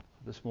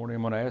This morning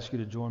I'm going to ask you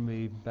to join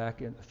me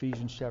back in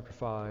Ephesians chapter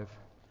 5.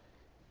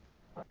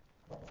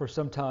 For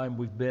some time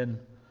we've been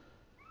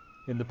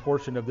in the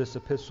portion of this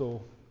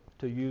epistle,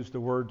 to use the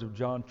words of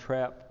John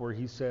Trapp, where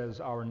he says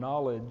our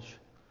knowledge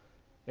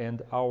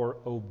and our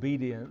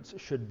obedience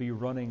should be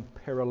running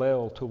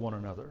parallel to one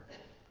another.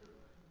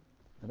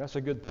 And that's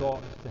a good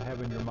thought to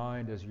have in your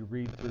mind as you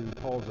read through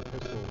Paul's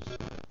epistles.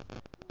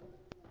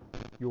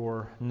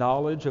 Your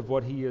knowledge of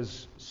what he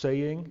is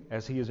saying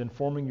as he is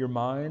informing your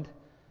mind,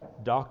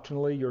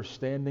 doctrinally, your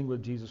standing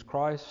with Jesus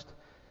Christ,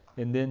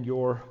 and then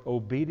your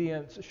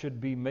obedience should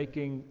be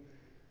making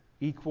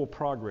equal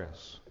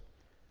progress.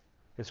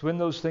 It's when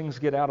those things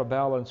get out of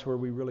balance where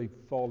we really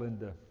fall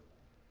into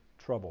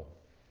trouble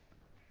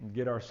and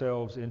get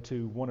ourselves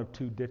into one of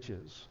two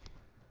ditches: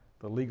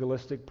 the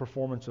legalistic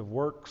performance of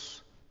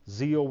works,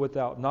 zeal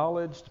without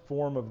knowledge,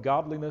 form of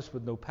godliness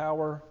with no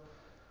power,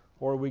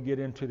 or we get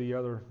into the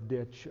other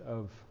ditch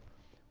of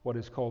what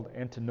is called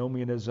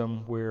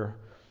antinomianism, where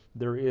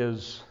there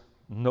is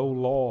no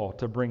law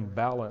to bring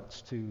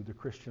balance to the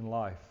Christian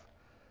life.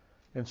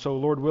 And so,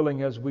 Lord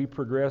willing, as we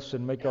progress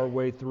and make our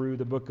way through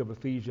the book of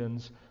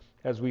Ephesians,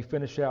 as we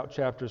finish out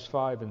chapters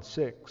 5 and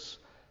 6,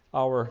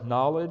 our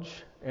knowledge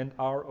and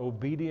our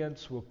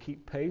obedience will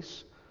keep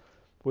pace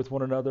with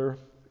one another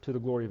to the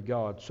glory of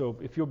God. So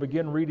if you'll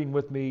begin reading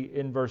with me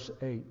in verse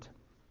 8,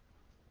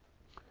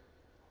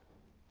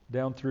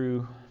 down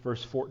through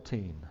verse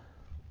 14.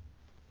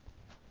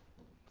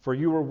 For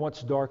you were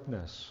once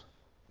darkness,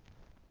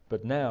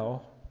 but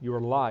now you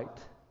are light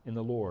in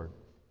the Lord.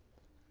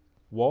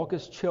 Walk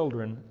as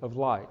children of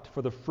light,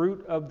 for the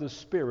fruit of the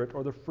Spirit,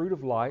 or the fruit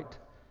of light,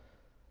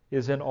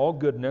 is in all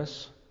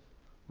goodness,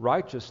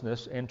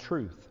 righteousness, and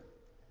truth,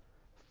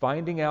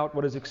 finding out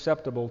what is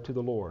acceptable to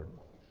the Lord.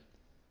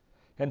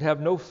 And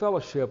have no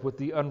fellowship with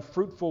the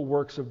unfruitful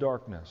works of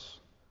darkness,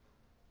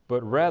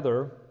 but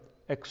rather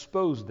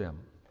expose them.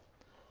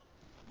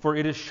 For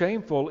it is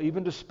shameful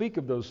even to speak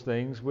of those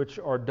things which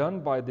are done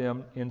by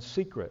them in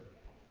secret.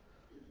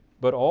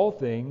 But all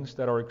things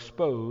that are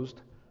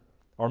exposed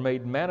are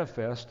made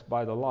manifest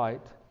by the light,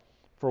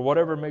 for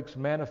whatever makes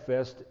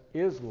manifest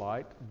is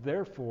light.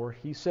 Therefore,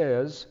 he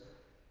says,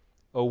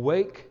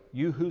 awake,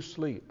 you who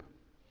sleep,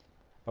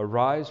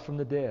 arise from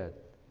the dead,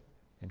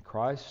 and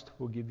Christ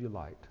will give you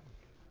light.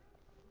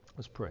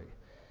 Let's pray.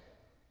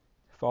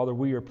 Father,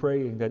 we are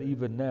praying that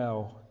even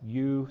now,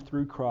 you,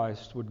 through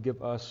Christ, would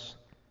give us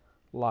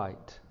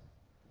light.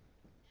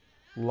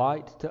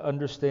 Light to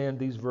understand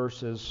these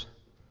verses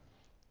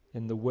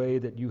in the way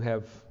that you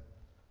have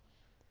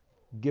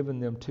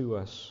given them to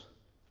us.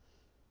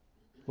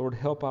 Lord,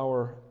 help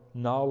our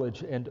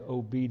knowledge and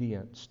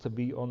obedience to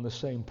be on the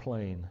same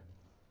plane.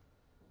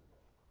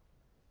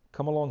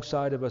 Come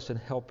alongside of us and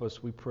help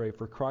us, we pray,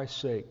 for Christ's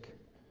sake.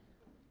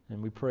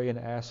 And we pray and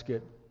ask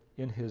it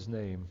in His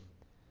name.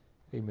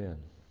 Amen.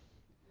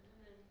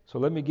 So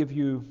let me give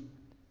you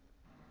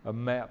a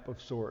map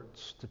of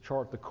sorts to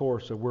chart the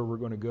course of where we're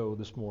going to go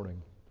this morning.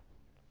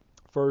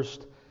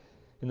 First,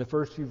 in the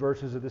first few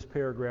verses of this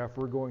paragraph,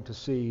 we're going to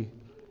see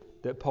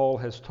that Paul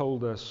has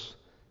told us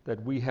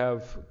that we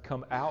have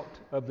come out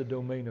of the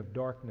domain of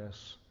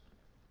darkness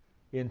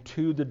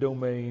into the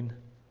domain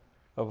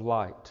of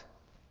light.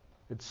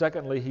 And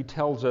secondly, he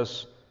tells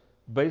us,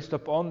 based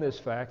upon this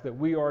fact, that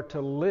we are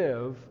to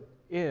live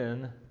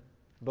in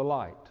the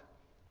light.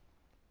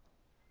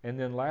 And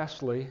then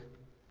lastly,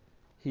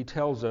 he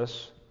tells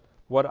us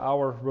what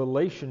our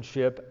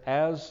relationship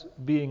as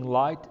being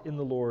light in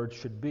the Lord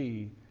should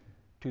be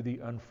to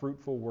the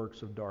unfruitful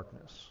works of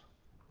darkness.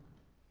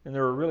 And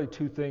there are really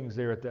two things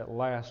there at that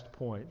last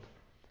point.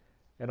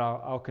 And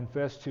I'll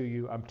confess to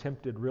you, I'm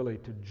tempted really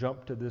to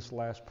jump to this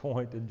last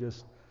point and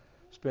just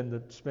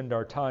spend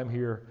our time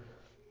here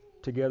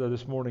together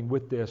this morning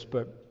with this,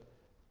 but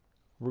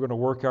we're going to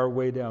work our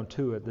way down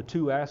to it. The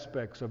two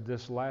aspects of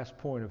this last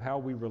point of how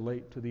we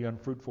relate to the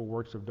unfruitful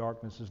works of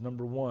darkness is,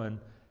 number one,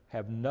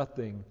 have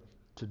nothing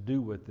to do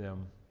with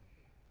them.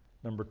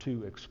 Number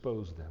two,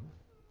 expose them.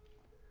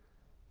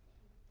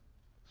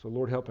 So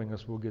Lord helping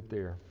us, we'll get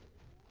there.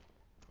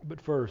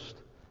 But first,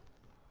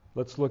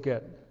 let's look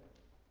at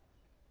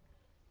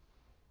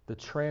the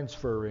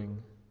transferring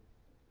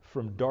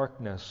from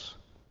darkness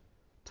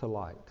to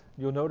light.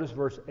 You'll notice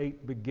verse 8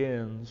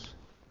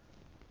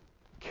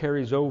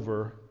 carries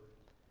over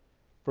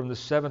from the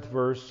 7th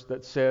verse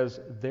that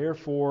says,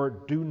 therefore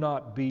do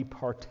not be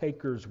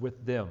partakers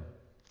with them.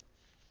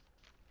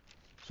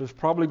 So it's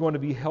probably going to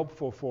be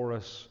helpful for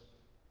us,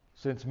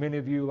 since many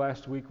of you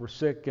last week were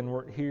sick and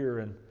weren't here,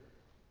 and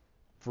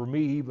for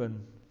me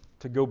even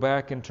to go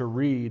back and to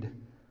read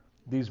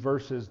these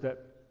verses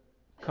that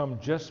come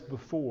just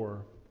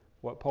before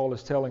what Paul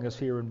is telling us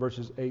here in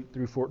verses 8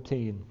 through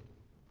 14.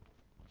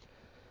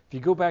 If you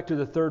go back to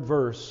the 3rd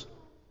verse,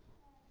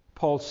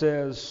 Paul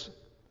says,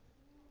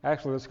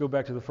 actually let's go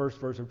back to the first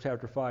verse of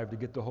chapter 5 to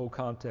get the whole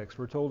context.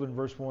 We're told in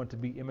verse 1 to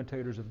be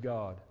imitators of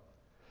God,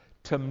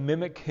 to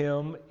mimic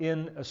Him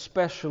in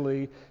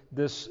especially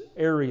this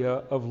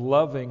area of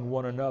loving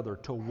one another,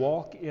 to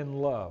walk in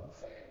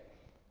love.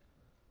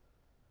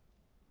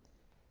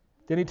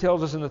 Then he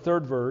tells us in the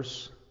third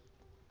verse,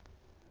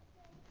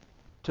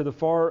 to the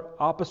far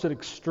opposite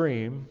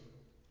extreme,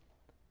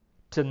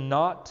 to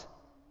not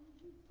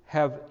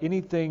have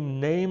anything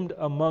named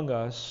among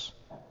us.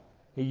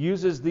 He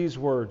uses these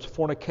words: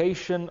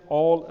 fornication,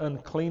 all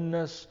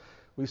uncleanness.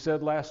 We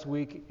said last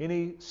week,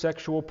 any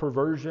sexual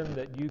perversion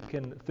that you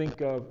can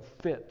think of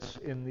fits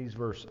in these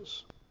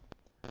verses.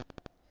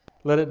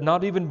 Let it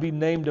not even be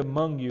named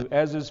among you,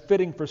 as is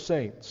fitting for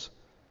saints.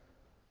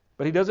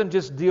 But he doesn't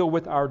just deal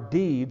with our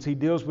deeds, he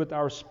deals with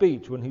our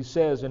speech when he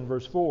says in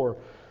verse 4,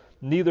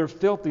 neither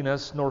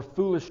filthiness, nor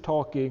foolish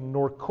talking,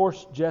 nor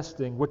coarse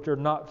jesting, which are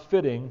not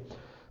fitting,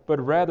 but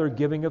rather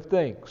giving of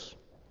thanks.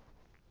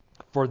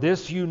 For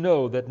this you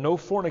know, that no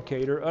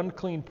fornicator,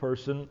 unclean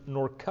person,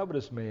 nor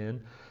covetous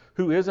man,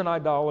 who is an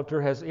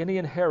idolater, has any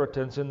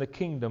inheritance in the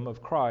kingdom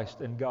of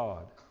Christ and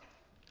God.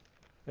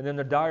 And then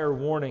the dire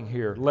warning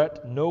here,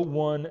 let no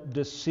one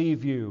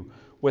deceive you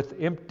with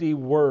empty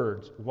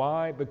words.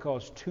 Why?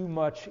 Because too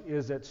much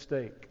is at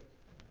stake.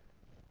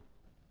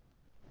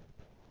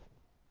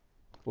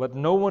 Let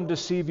no one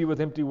deceive you with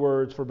empty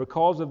words, for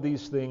because of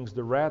these things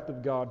the wrath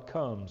of God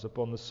comes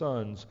upon the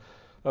sons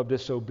of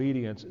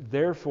disobedience.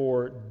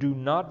 Therefore, do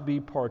not be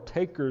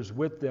partakers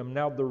with them.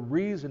 Now the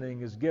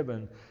reasoning is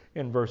given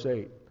in verse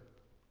 8.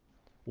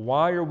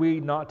 Why are we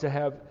not to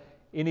have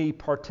any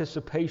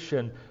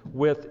participation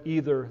with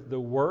either the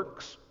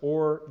works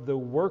or the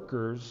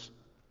workers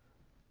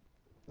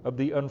of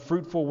the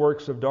unfruitful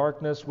works of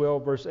darkness? Well,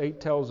 verse 8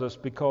 tells us,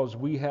 because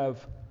we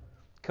have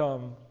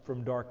come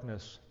from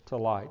darkness to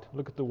light.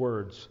 Look at the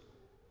words.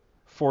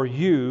 For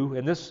you,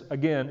 and this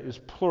again is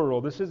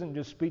plural. This isn't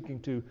just speaking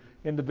to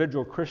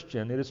individual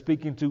Christian. It is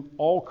speaking to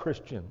all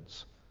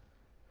Christians.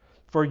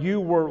 For you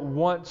were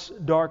once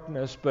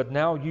darkness, but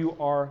now you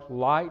are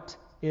light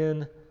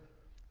in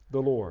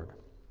the Lord.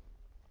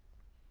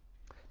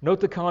 Note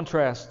the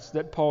contrasts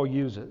that Paul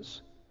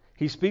uses.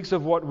 He speaks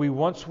of what we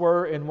once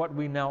were and what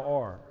we now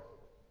are.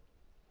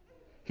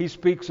 He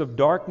speaks of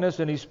darkness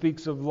and he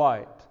speaks of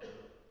light.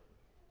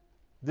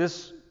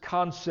 This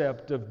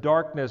concept of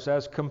darkness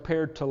as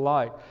compared to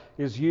light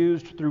is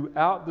used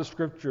throughout the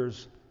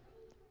Scriptures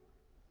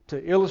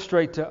to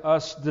illustrate to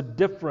us the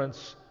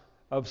difference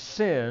of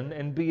sin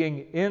and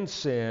being in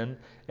sin,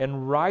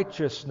 and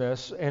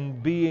righteousness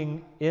and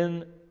being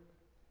in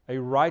a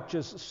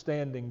righteous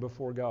standing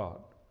before God.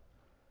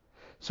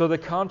 So the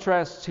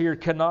contrasts here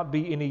cannot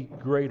be any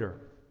greater.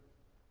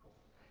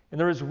 And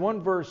there is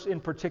one verse in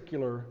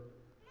particular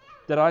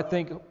that I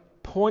think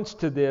points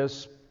to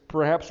this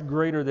perhaps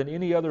greater than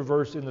any other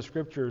verse in the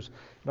Scriptures.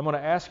 And I'm going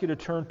to ask you to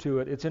turn to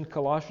it. It's in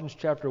Colossians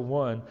chapter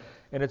 1,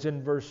 and it's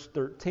in verse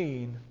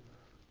 13.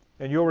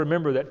 And you'll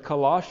remember that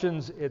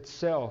Colossians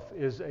itself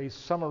is a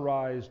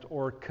summarized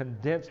or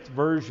condensed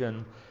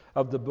version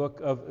of the book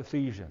of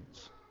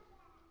Ephesians.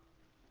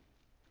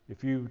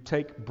 If you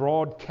take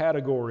broad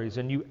categories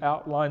and you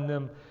outline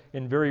them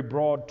in very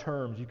broad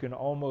terms, you can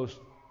almost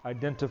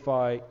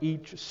identify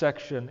each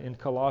section in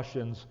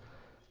Colossians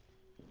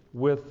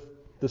with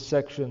the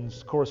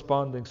sections,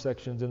 corresponding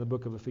sections in the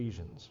book of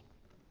Ephesians.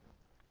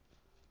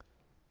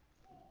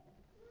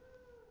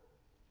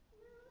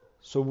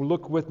 So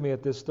look with me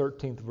at this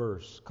 13th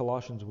verse,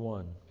 Colossians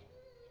 1.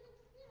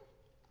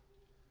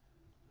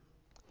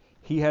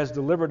 He has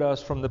delivered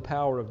us from the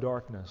power of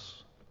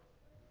darkness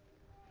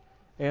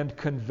and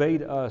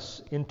conveyed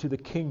us into the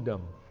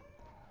kingdom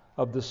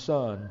of the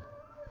Son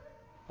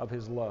of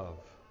His love.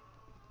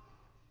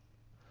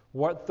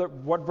 What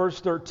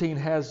verse 13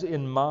 has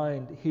in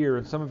mind here,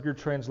 and some of your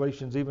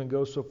translations even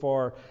go so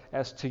far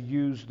as to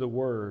use the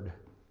word.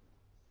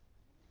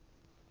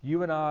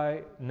 You and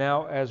I,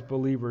 now as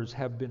believers,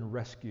 have been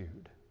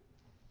rescued.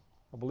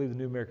 I believe the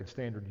New American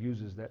Standard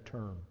uses that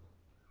term.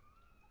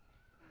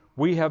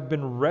 We have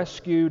been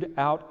rescued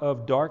out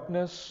of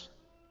darkness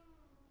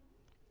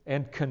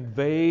and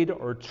conveyed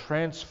or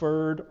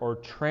transferred or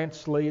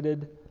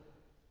translated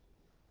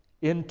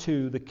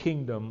into the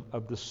kingdom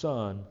of the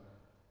Son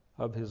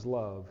of His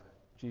love,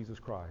 Jesus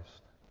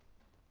Christ.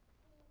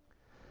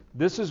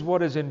 This is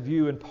what is in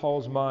view in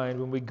Paul's mind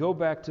when we go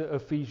back to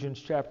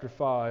Ephesians chapter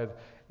 5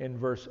 and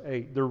verse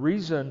 8. The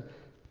reason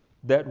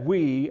that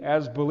we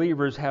as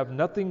believers have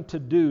nothing to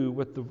do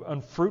with the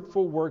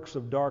unfruitful works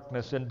of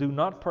darkness and do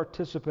not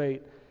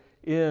participate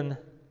in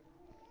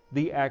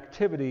the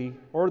activity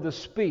or the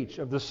speech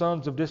of the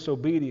sons of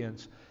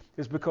disobedience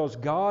is because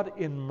God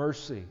in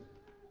mercy,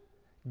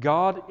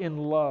 God in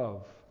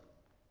love,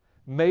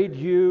 made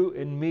you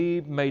and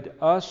me, made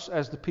us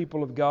as the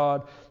people of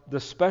God, the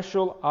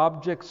special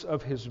objects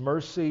of His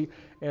mercy,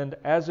 and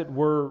as it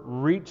were,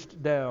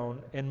 reached down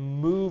and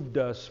moved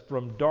us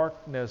from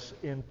darkness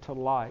into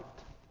light.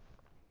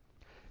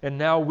 And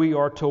now we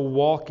are to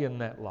walk in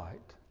that light.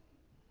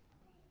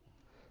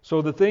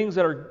 So the things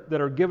that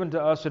are given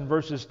to us in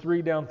verses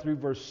 3 down through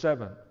verse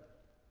 7,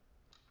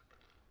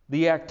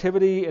 the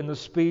activity and the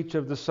speech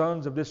of the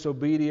sons of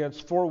disobedience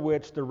for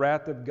which the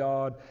wrath of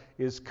God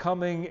is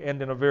coming,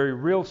 and in a very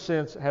real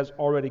sense has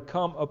already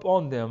come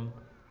upon them,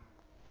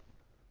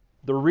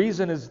 The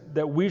reason is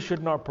that we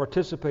should not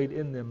participate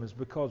in them is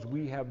because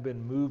we have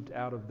been moved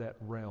out of that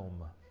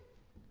realm.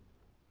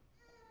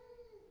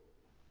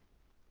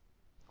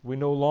 We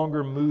no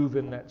longer move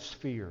in that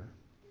sphere.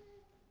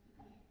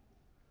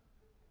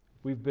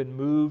 We've been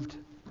moved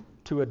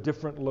to a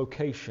different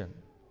location.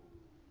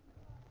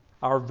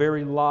 Our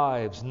very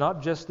lives,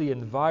 not just the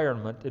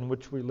environment in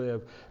which we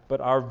live,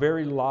 but our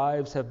very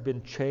lives have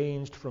been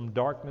changed from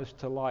darkness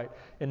to light.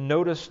 And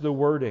notice the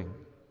wording.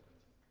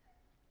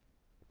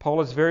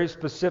 Paul is very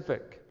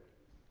specific.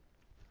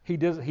 He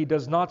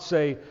does not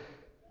say,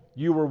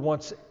 you were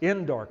once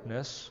in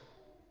darkness.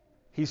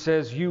 He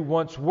says, you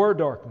once were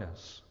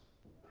darkness.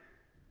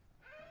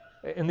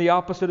 And the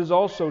opposite is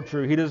also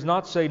true. He does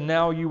not say,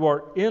 now you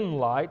are in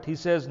light. He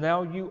says,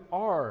 now you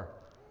are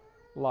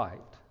light.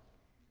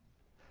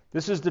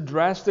 This is the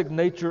drastic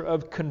nature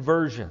of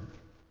conversion.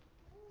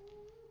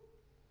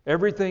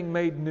 Everything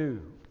made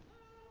new.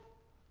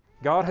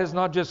 God has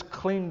not just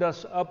cleaned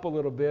us up a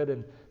little bit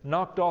and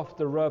knocked off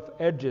the rough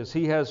edges.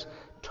 He has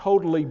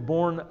totally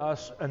born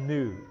us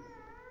anew.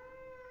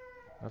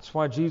 That's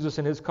why Jesus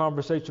in his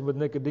conversation with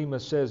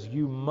Nicodemus says,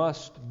 you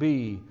must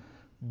be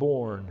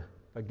born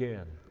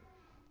again.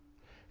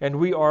 And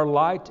we are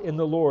light in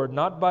the Lord,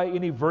 not by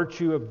any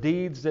virtue of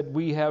deeds that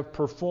we have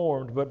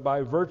performed, but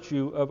by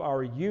virtue of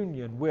our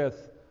union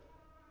with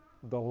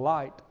the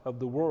light of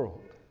the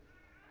world.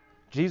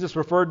 Jesus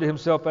referred to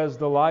himself as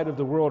the light of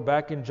the world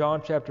back in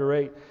John chapter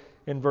 8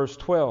 in verse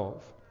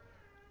 12.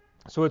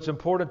 So it's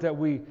important that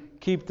we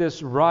keep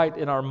this right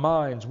in our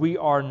minds. We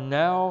are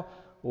now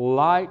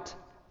light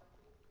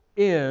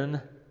in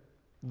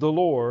the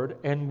Lord,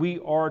 and we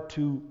are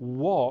to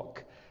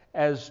walk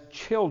as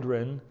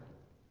children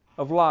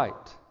of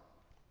light,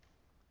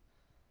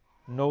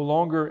 no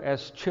longer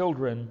as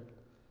children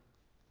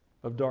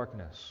of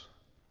darkness.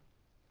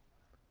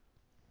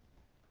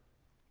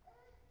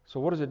 So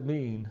what does it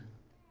mean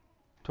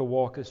to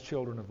walk as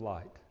children of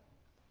light?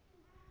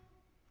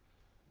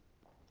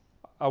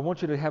 I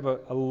want you to have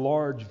a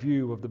large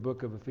view of the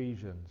book of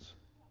Ephesians.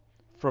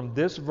 From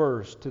this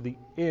verse to the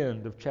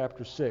end of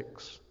chapter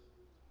 6,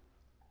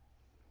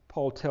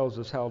 Paul tells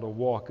us how to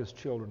walk as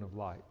children of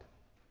light.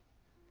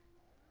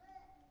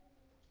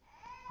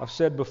 I've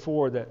said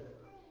before that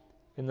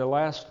in the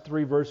last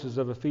 3 verses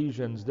of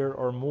Ephesians, there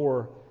are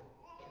more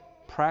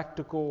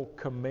practical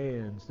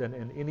commands than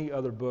in any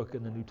other book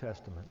in the New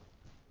Testament.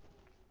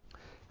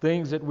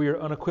 Things that we are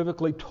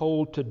unequivocally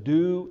told to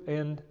do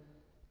and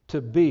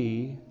to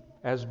be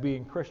as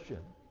being Christian.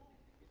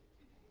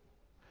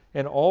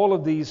 And all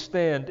of these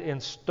stand in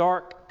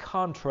stark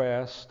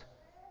contrast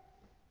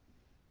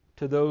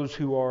to those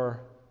who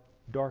are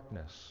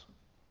darkness.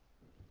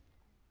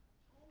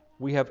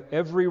 We have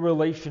every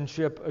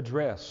relationship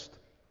addressed.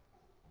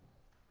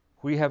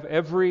 We have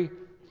every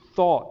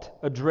thought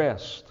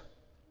addressed.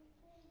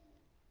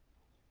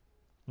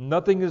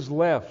 Nothing is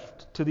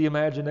left to the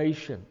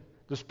imagination.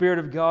 The Spirit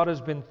of God has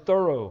been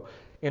thorough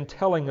in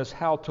telling us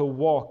how to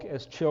walk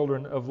as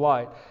children of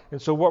light.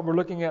 And so what we're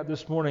looking at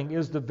this morning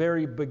is the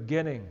very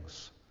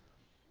beginnings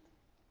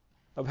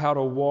of how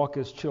to walk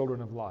as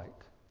children of light.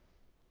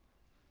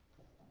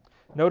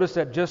 Notice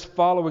that just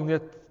following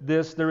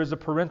this, there is a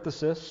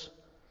parenthesis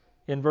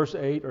in verse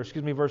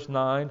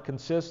 9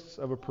 consists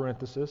of a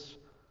parenthesis.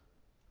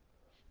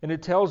 And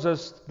it tells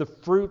us the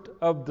fruit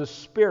of the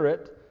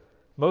Spirit.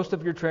 Most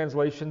of your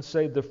translations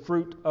say the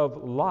fruit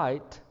of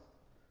light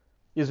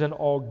is in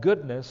all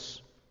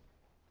goodness,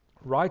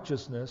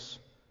 righteousness,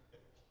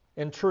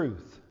 and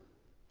truth.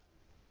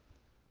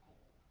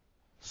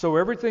 So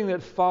everything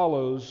that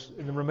follows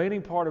in the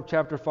remaining part of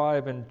chapter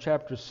 5 and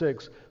chapter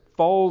 6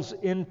 falls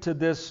into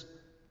this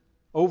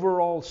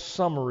overall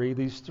summary,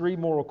 these 3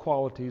 moral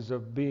qualities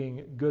of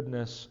being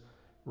goodness,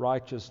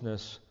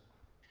 righteousness,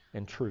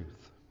 and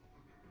truth.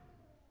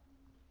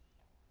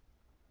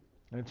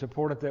 And it's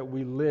important that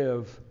we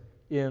live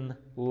in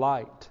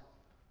light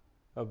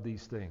of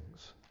these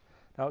things.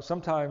 Now,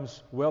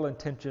 sometimes,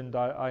 well-intentioned,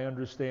 I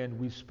understand,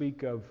 we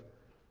speak of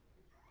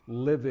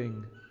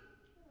living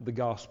the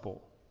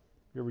gospel.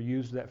 You ever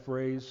used that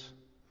phrase,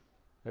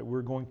 that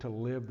we're going to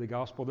live the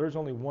gospel? There's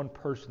only one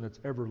person that's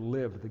ever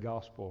lived the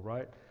gospel,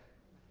 right?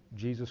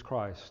 Jesus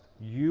Christ.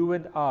 You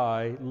and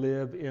I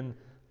live in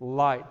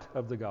light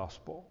of the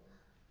gospel.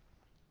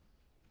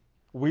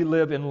 We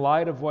live in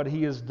light of what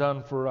He has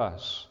done for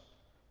us.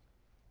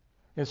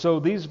 And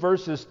so these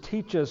verses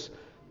teach us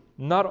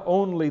not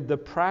only the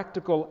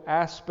practical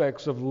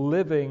aspects of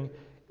living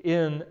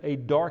in a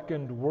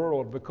darkened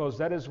world, because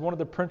that is one of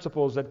the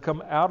principles that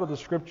come out of the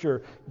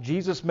Scripture.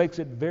 Jesus makes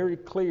it very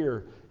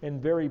clear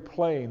and very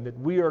plain that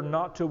we are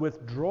not to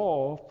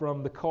withdraw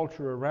from the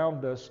culture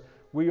around us.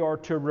 We are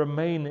to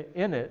remain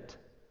in it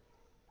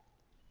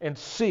and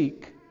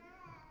seek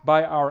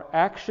by our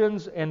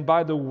actions and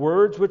by the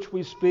words which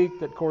we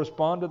speak that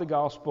correspond to the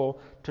gospel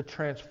to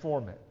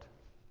transform it.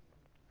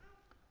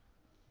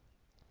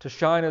 To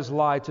shine as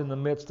lights in the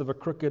midst of a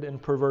crooked and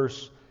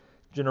perverse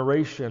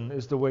generation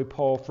is the way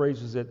Paul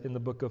phrases it in the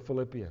book of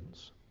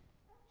Philippians.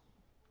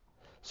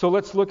 So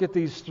let's look at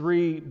these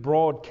three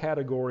broad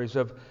categories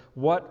of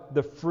what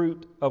the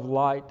fruit of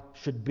light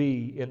should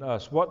be in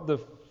us. What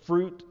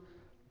fruit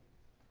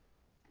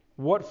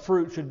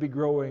should be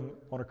growing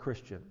on a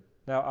Christian?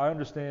 Now, I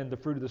understand the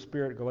fruit of the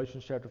Spirit,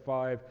 Galatians chapter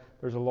 5,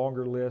 there's a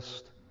longer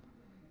list.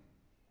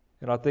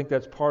 And I think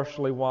that's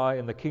partially why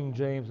in the King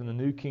James and the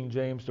New King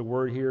James, the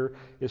word here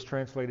is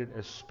translated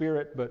as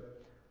Spirit,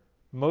 but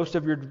most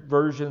of your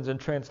versions and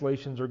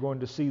translations are going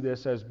to see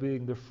this as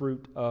being the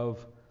fruit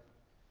of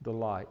the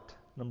light.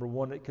 Number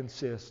one, it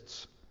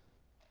consists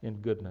in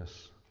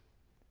goodness.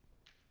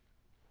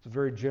 It's a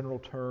very general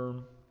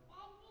term.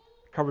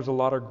 It covers a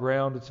lot of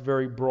ground. It's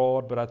very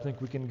broad, but I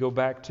think we can go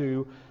back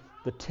to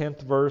the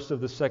 10th verse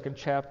of the 2nd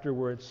chapter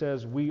where it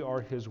says, we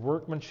are His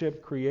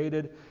workmanship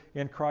created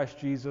in Christ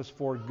Jesus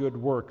for good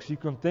works. You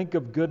can think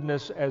of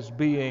goodness as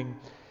being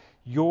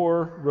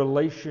your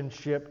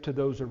relationship to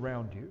those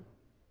around you.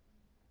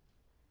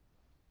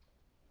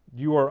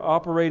 You are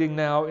operating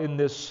now in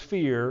this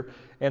sphere,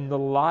 and the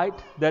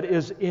light that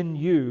is in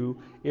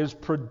you is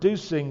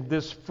producing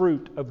this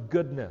fruit of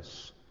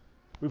goodness.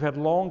 We've had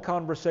long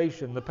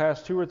conversation the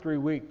past 2 or 3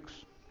 weeks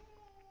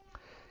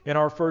in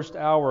our first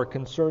hour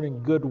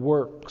concerning good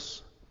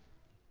works,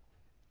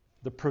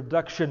 the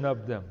production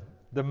of them,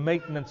 the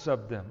maintenance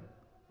of them.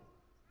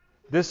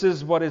 This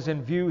is what is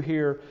in view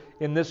here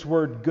in this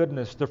word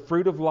goodness. The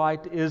fruit of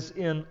light is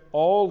in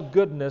all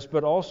goodness,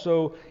 but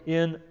also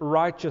in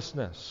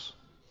righteousness.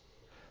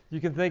 You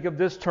can think of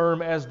this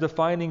term as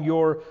defining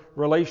your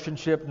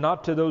relationship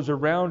not to those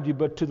around you,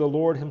 but to the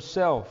Lord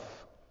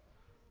Himself.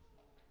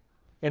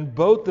 And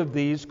both of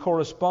these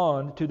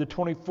correspond to the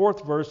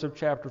 24th verse of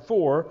chapter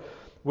 4,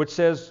 which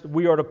says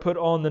we are to put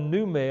on the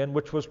new man,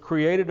 which was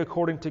created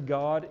according to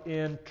God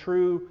in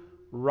true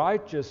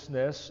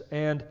righteousness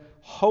and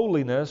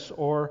holiness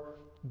or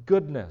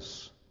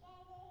goodness.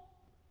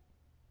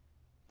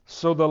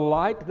 So the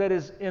light that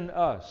is in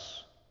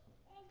us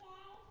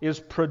is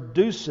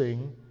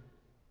producing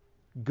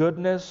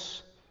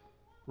goodness,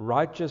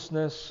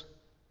 righteousness,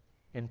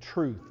 and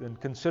truth. And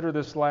consider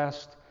this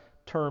last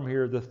term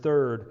here, the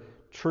third,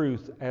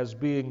 truth, as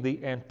being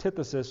the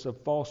antithesis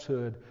of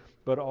falsehood,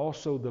 but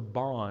also the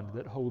bond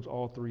that holds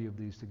all three of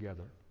these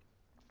together.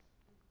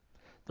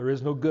 There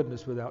is no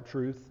goodness without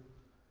truth.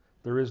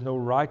 There is no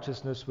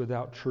righteousness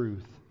without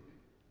truth.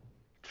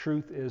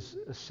 Truth is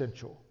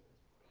essential.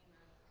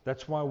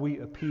 That's why we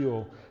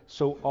appeal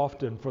so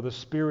often for the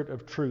Spirit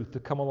of truth to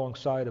come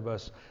alongside of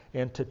us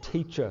and to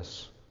teach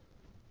us.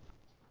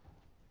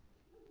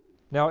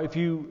 Now, if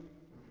you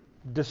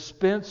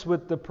dispense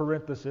with the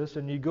parenthesis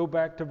and you go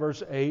back to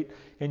verse 8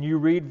 and you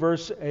read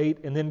verse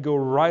 8 and then go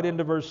right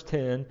into verse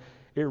 10,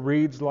 it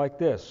reads like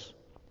this: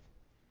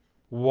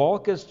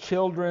 walk as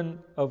children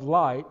of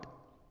light,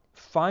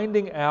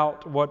 finding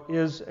out what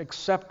is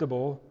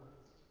acceptable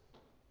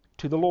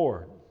to the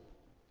Lord,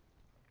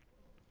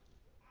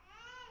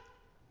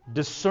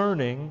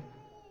 discerning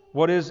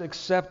what is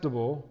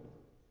acceptable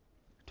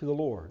to the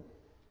Lord.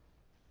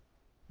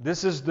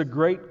 This is the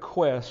great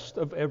quest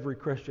of every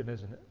Christian,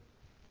 isn't it?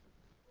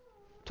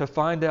 To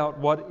find out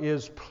what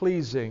is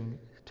pleasing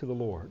to the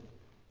Lord.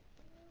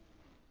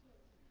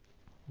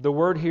 The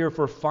word here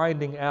for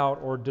finding out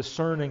or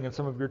discerning in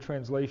some of your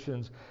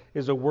translations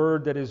is a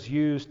word that is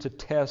used to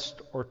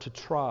test or to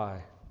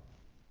try.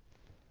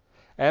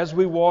 As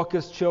we walk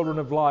as children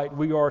of light,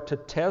 we are to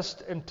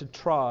test and to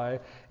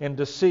try and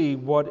to see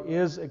what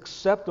is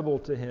acceptable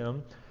to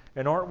Him.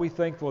 And aren't we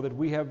thankful that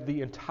we have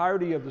the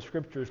entirety of the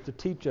Scriptures to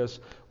teach us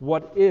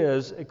what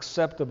is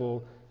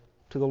acceptable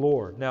to the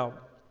Lord? Now,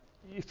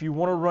 if you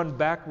want to run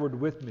backward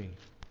with me,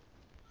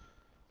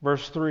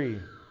 verse 3,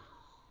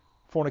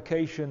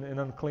 fornication and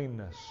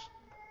uncleanness,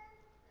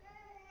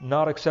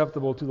 not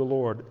acceptable to the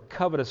Lord.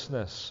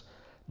 Covetousness,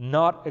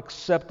 not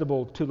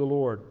acceptable to the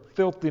Lord.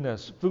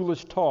 Filthiness,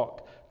 foolish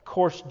talk,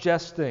 coarse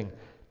jesting,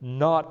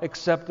 not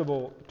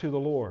acceptable to the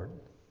Lord.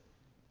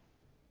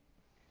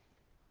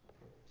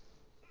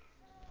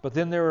 But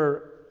then there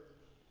are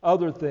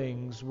other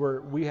things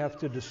where we have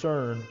to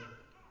discern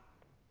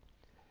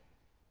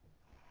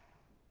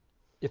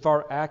if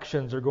our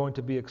actions are going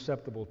to be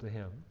acceptable to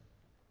Him.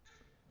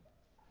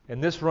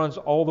 And this runs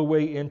all the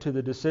way into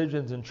the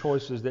decisions and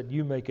choices that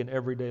you make in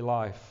everyday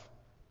life.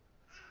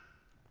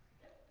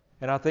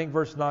 And I think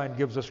verse 9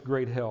 gives us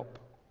great help.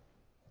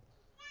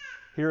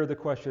 Here are the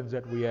questions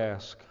that we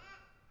ask.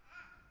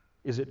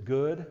 Is it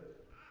good?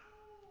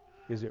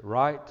 Is it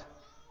right?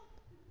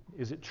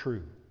 Is it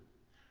true?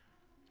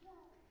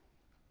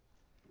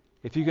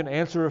 If you can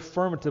answer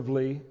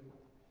affirmatively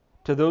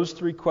to those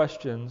three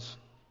questions,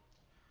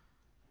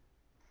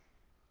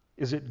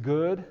 is it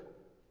good?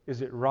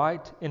 Is it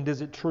right? And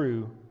is it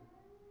true?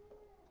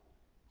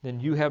 Then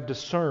you have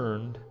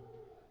discerned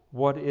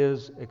what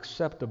is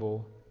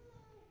acceptable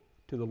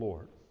to the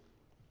Lord.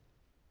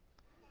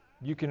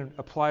 You can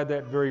apply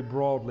that very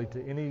broadly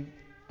to any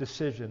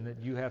decision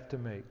that you have to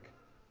make.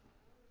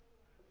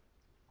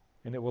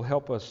 And it will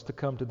help us to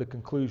come to the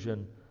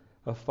conclusion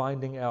of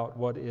finding out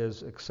what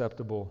is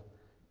acceptable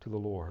to the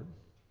Lord.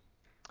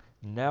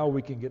 Now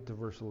we can get to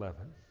verse 11.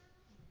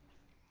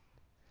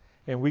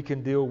 and we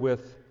can deal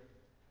with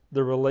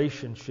the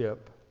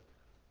relationship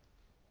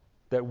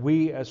that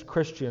we as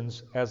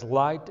Christians, as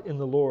light in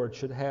the Lord,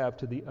 should have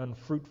to the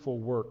unfruitful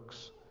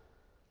works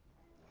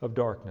of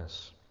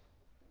darkness.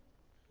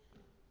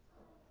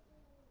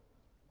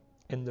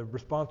 And the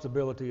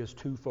responsibility is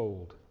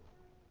twofold.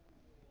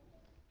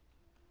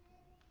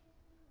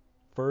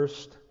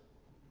 First,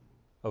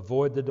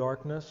 avoid the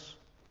darkness.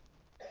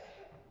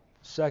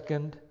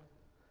 Second,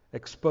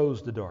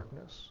 expose the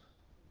darkness.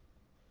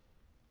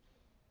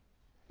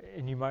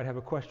 And you might have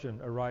a question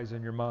arise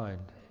in your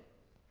mind.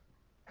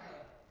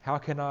 How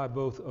can I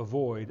both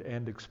avoid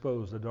and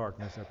expose the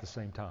darkness at the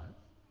same time?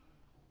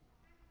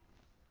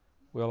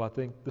 Well, I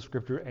think the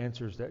Scripture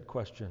answers that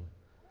question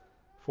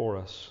for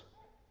us.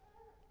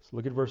 So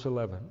look at verse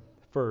 11.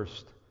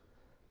 First,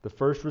 the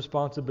first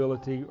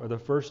responsibility or the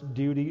first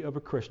duty of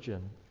a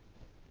Christian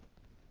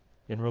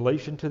in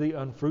relation to the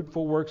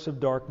unfruitful works of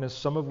darkness,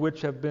 some of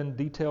which have been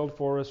detailed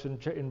for us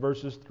in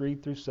verses 3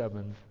 through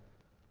 7,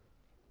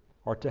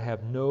 are to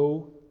have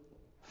no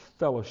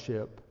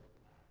fellowship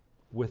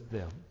with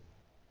them.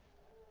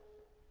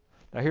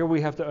 Now here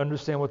we have to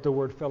understand what the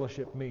word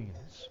fellowship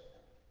means.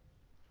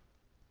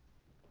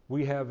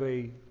 We have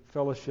a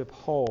fellowship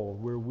hall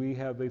where we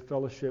have a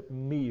fellowship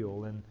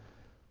meal and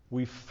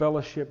we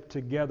fellowship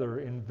together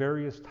in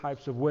various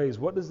types of ways.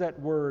 What does that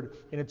word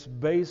in its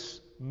base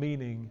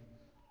meaning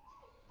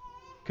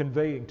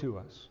conveying to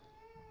us?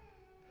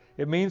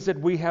 It means that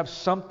we have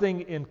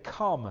something in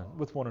common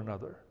with one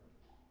another.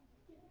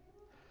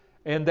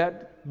 And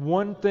that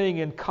one thing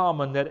in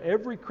common that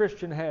every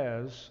Christian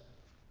has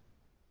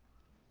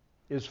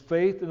is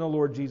faith in the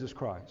Lord Jesus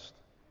Christ.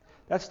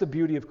 That's the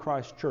beauty of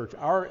Christ's church.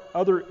 Our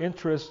other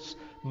interests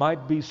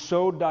might be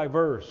so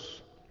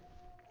diverse.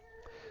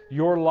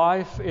 Your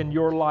life and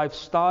your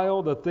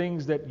lifestyle, the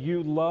things that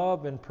you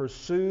love and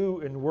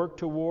pursue and work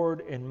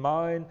toward, and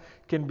mine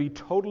can be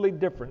totally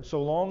different.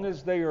 So long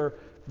as they are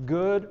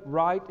good,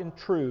 right, and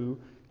true,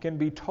 can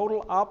be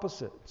total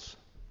opposites.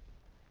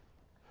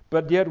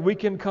 But yet we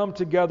can come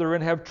together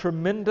and have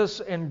tremendous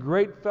and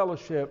great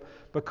fellowship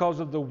because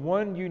of the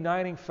one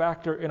uniting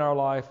factor in our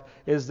life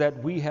is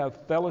that we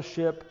have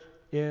fellowship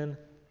in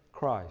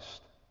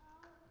Christ.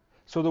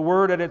 So the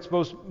word at its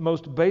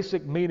most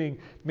basic meaning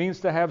means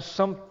to have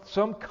some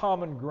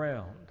common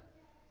ground.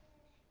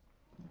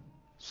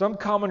 Some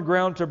common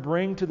ground to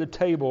bring to the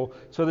table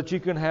so that you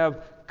can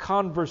have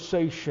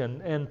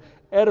conversation and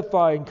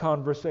edifying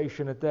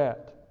conversation at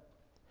that.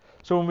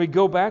 So when we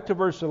go back to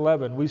verse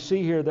 11, we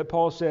see here that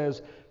Paul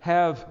says,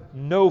 have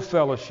no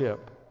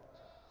fellowship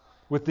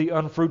with the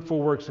unfruitful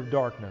works of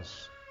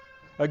darkness.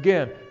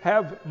 Again,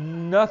 have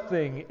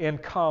nothing in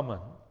common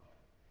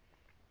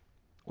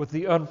with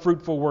the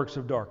unfruitful works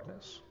of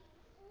darkness.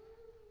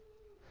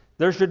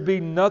 There should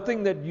be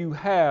nothing that you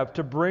have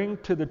to bring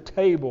to the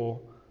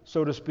table,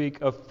 so to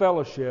speak, of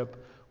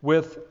fellowship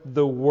with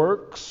the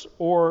works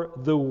or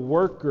the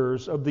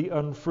workers of the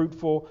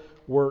unfruitful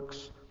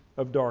works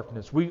of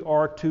darkness. We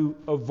are to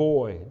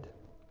avoid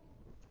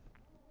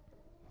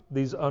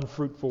these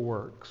unfruitful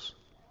works.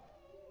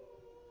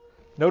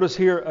 Notice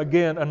here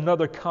again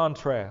another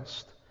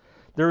contrast.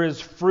 There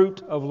is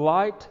fruit of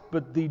light,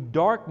 but the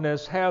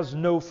darkness has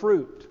no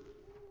fruit.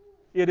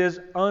 It is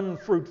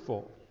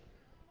unfruitful.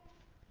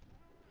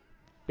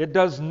 It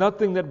does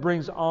nothing that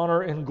brings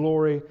honor and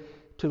glory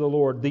to the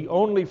Lord. The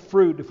only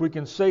fruit, if we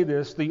can say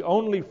this, the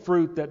only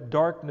fruit that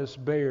darkness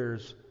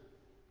bears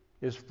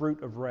is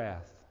fruit of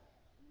wrath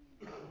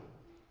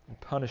and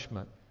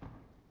punishment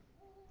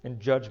and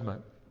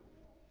judgment.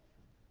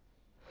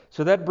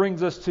 So that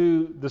brings us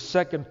to the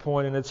second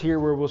point, and it's here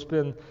where we'll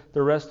spend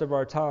the rest of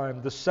our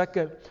time. The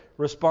second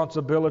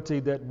responsibility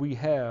that we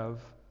have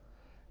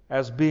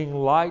as being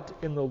light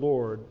in the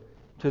Lord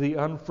to the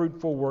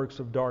unfruitful works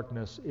of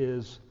darkness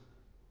is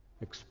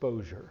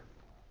exposure.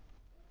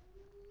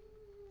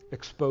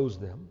 Expose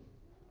them.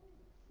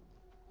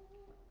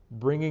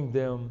 Bringing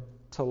them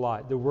to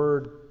light. The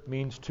word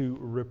means to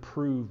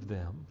reprove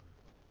them.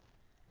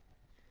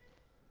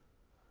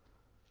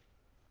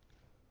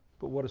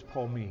 But what does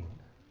Paul mean?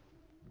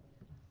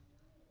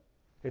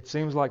 It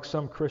seems like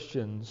some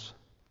Christians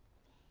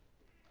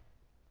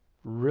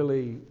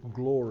really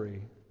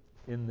glory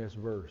in this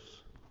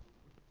verse.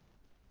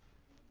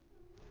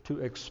 To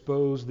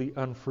expose the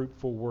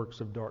unfruitful works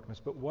of darkness.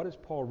 But what is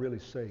Paul really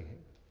saying?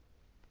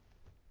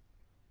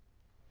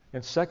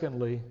 And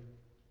secondly,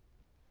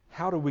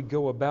 how do we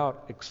go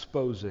about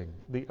exposing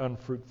the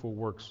unfruitful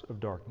works of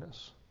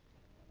darkness?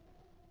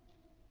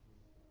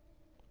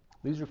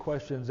 These are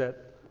questions that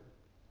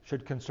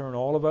should concern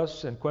all of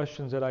us and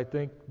questions that I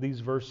think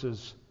these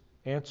verses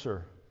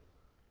answer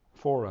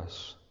for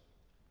us.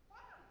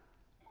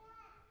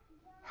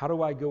 How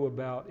do I go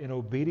about, in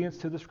obedience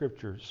to the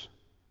Scriptures,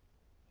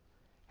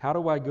 how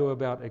do I go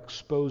about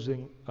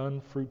exposing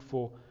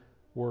unfruitful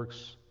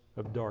works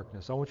of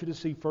darkness? I want you to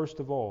see, first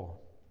of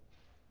all,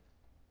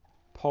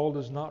 Paul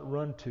does not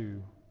run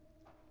to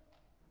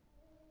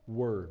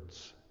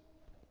words.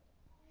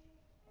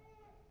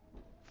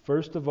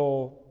 First of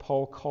all,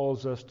 Paul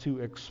calls us to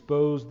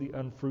expose the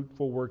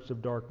unfruitful works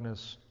of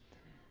darkness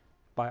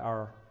by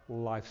our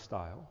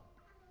lifestyle.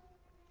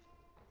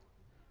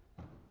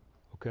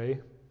 Okay?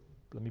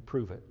 Let me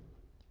prove it.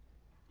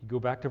 You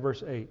go back to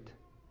verse 8.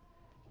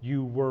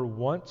 You were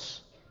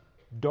once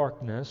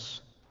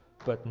darkness,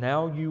 but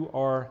now you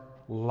are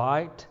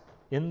light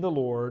in the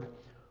Lord.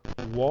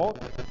 Walk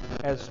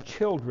as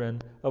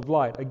children of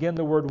light. Again,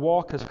 the word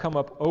walk has come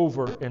up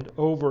over and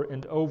over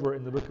and over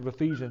in the book of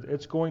Ephesians.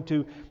 It's going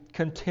to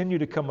continue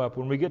to come up.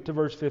 When we get to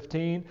verse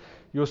 15,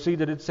 you'll see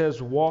that it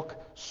says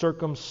walk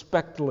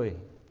circumspectly.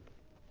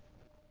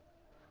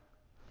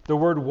 The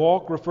word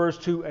walk refers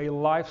to a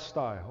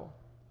lifestyle,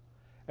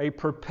 a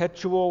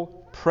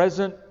perpetual,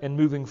 present, and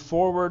moving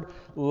forward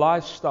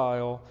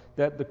lifestyle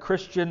that the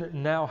Christian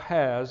now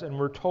has, and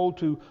we're told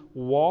to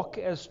walk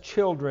as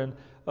children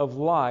of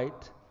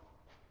light.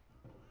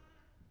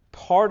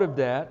 Part of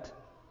that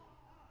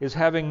is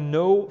having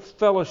no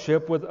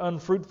fellowship with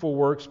unfruitful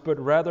works, but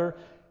rather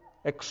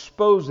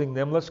exposing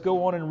them. Let's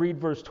go on and read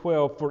verse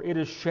 12. For it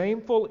is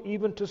shameful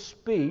even to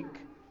speak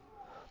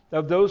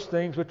of those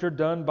things which are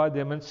done by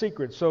them in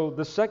secret. So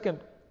the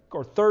second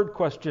or third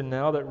question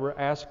now that we're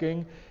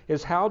asking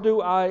is, how do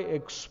I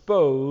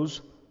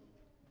expose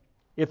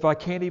if I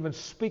can't even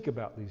speak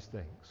about these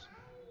things?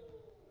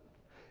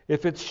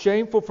 If it's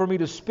shameful for me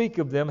to speak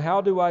of them,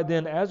 how do I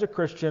then, as a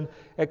Christian,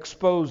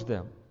 expose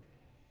them?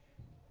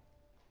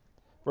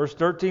 Verse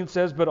 13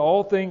 says, but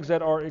all things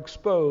that are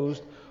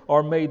exposed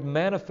are made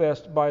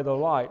manifest by the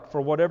light, for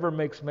whatever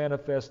makes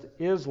manifest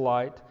is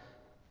light.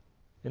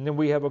 And then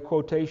we have a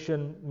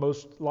quotation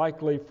most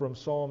likely from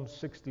Psalm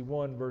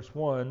 61 verse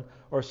 1,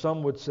 or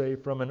some would say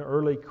from an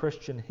early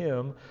Christian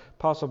hymn,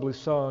 possibly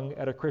sung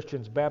at a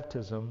Christian's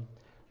baptism,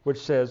 which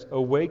says,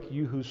 awake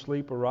you who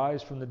sleep,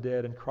 arise from the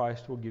dead, and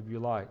Christ will give you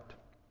light.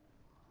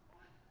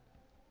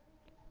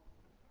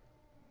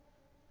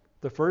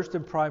 The first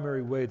and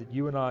primary way that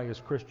you and I as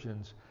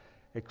Christians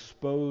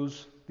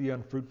expose the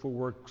unfruitful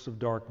works of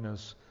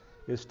darkness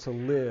is to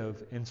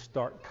live in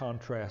stark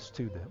contrast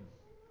to them.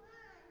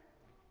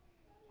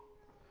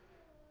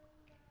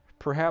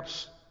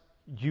 Perhaps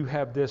you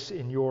have this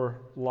in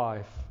your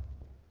life.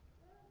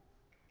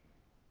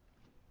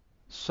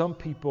 Some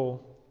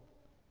people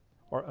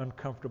are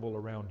uncomfortable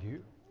around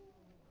you.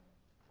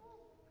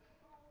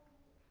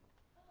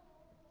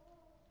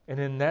 And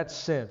in that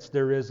sense,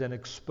 there is an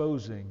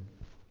exposing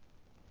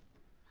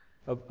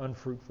of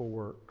unfruitful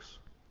works.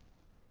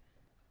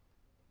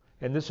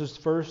 And this is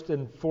first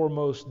and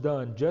foremost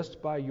done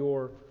just by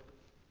your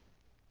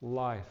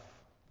life,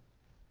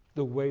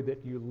 the way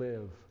that you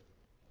live,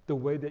 the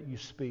way that you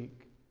speak,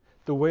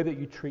 the way that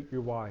you treat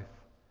your wife,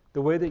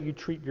 the way that you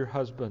treat your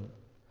husband,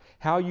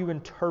 how you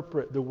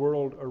interpret the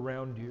world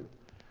around you,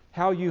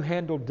 how you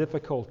handle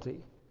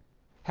difficulty,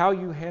 how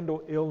you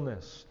handle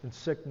illness and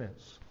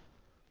sickness,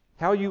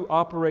 how you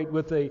operate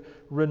with a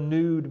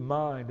renewed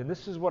mind. And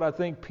this is what I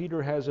think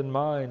Peter has in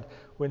mind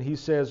when he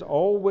says,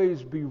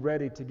 always be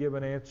ready to give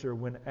an answer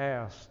when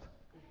asked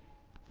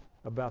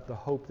about the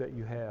hope that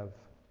you have.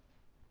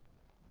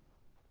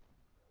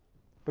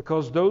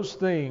 Because those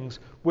things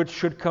which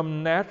should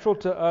come natural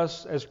to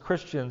us as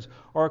Christians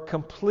are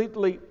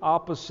completely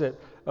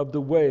opposite of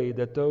the way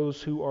that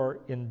those who are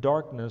in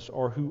darkness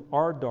or who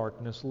are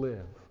darkness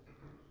live.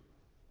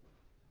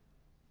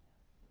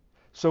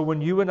 So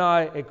when you and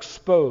I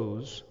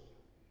expose,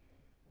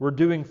 we're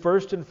doing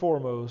first and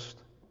foremost,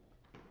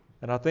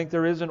 and I think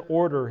there is an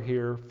order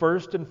here,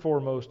 first and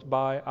foremost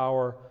by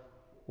our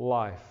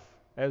life,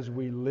 as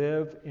we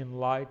live in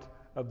light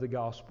of the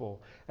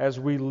gospel, as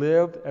we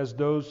live as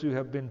those who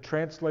have been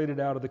translated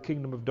out of the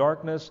kingdom of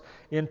darkness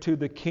into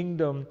the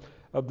kingdom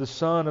of the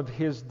Son of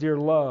His dear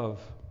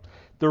love.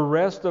 The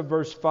rest of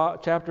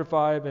chapter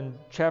 5 and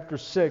chapter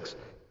 6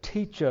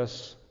 teach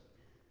us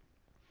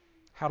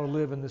how to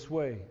live in this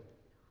way.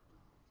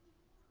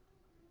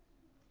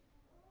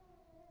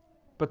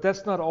 But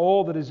that's not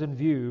all that is in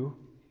view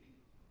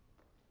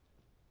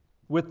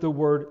with the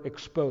word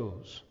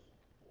expose.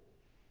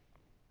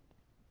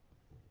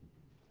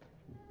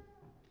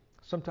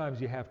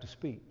 Sometimes you have to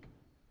speak.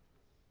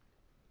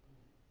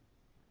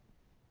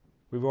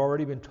 We've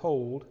already been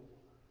told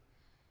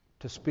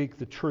to speak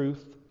the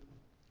truth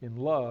in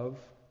love.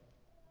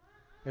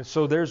 And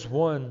so there's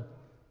one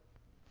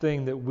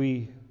thing that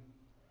we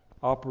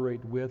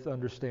operate with,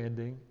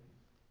 understanding.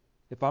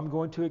 If I'm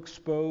going to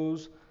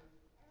expose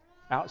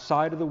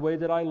outside of the way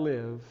that I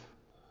live,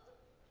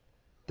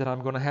 then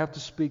I'm going to have to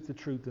speak the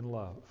truth in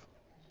love.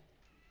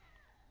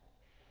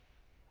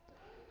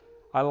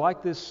 I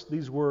like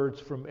these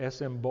words from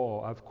S.M.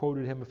 Ball. I've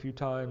quoted him a few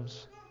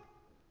times.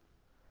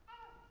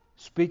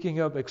 Speaking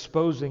of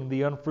exposing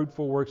the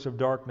unfruitful works of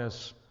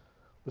darkness,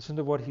 listen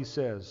to what he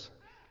says.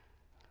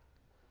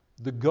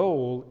 The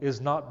goal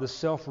is not the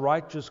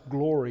self-righteous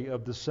glory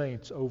of the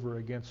saints over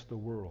against the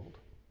world.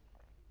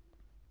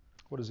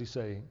 What is he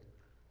saying?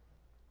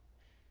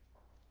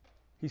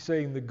 He's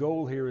saying the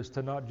goal here is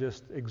to not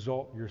just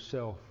exalt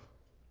yourself,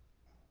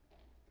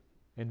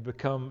 and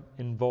become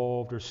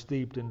involved or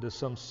steeped into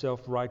some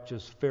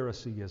self-righteous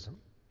Phariseeism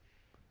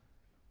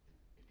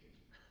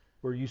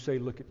where you say,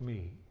 look at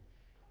me,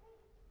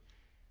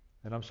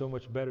 and I'm so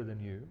much better than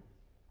you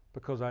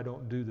because I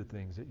don't do the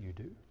things that you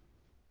do.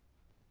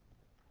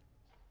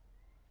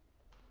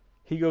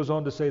 He goes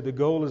on to say the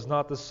goal is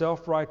not the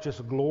self-righteous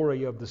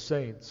glory of the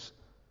saints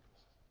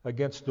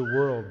against the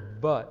world,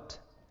 but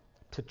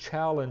to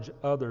challenge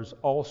others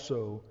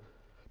also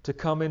to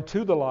come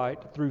into the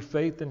light through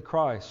faith in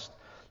Christ.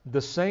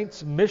 The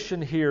saints'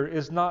 mission here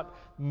is not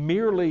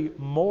merely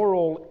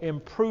moral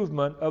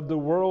improvement of the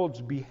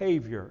world's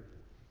behavior,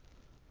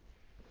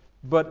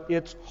 but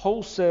its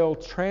wholesale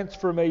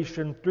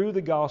transformation through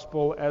the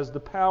gospel as the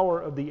power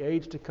of the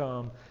age to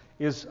come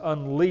is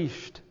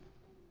unleashed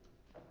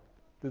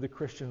through the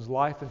Christian's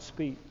life and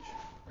speech.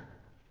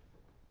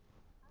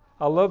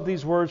 I love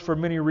these words for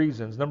many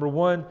reasons. Number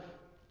one,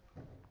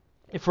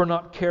 if we're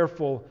not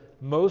careful,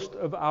 most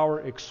of our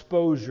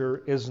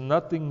exposure is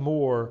nothing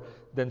more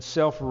than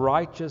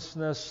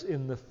self-righteousness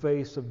in the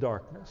face of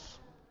darkness.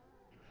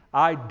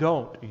 I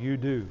don't, you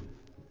do.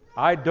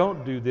 I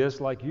don't do this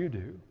like you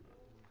do.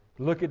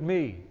 Look at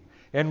me.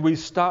 And we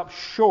stop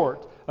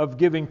short of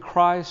giving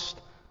Christ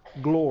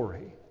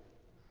glory.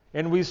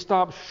 And we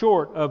stop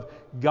short of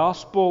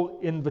gospel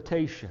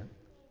invitation.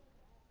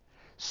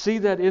 See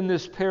that in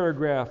this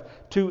paragraph,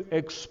 to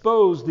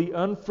expose the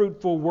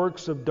unfruitful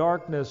works of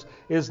darkness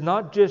is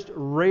not just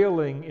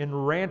railing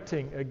and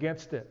ranting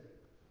against it.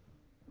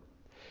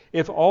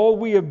 If all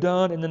we have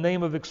done in the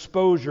name of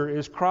exposure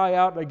is cry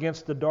out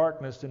against the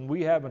darkness, then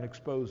we haven't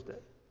exposed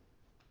it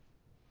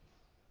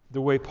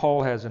the way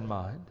Paul has in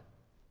mind.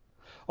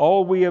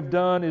 All we have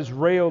done is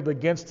railed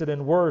against it,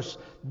 and worse,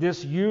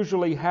 this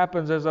usually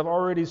happens, as I've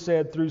already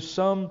said, through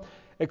some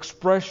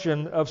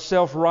expression of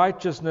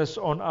self-righteousness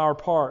on our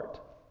part.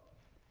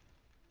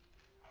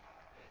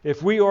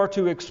 If we are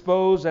to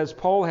expose, as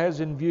Paul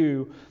has in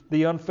view,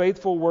 the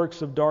unfaithful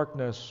works of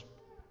darkness,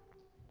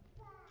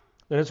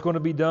 then it's going to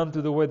be done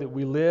through the way that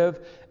we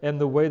live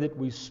and the way that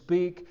we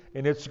speak,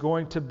 and it's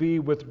going to be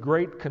with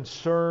great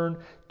concern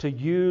to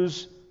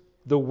use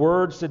the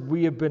words that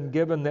we have been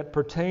given that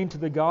pertain to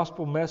the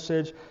gospel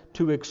message.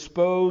 To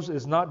expose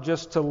is not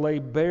just to lay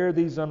bare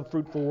these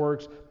unfruitful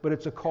works, but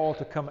it's a call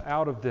to come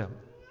out of them.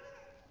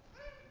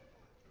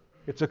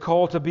 It's a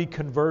call to be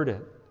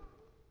converted.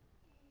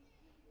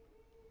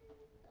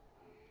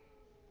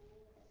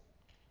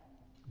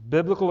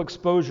 Biblical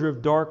exposure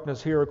of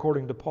darkness here,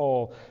 according to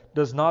Paul,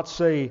 does not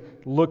say,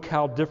 look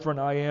how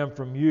different I am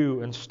from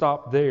you, and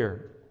stop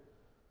there.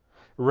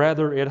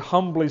 Rather, it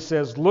humbly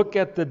says, look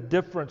at the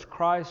difference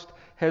Christ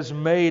has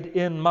made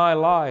in my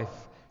life.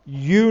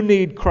 You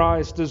need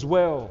Christ as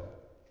well.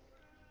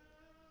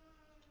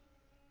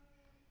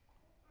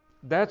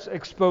 That's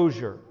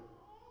exposure.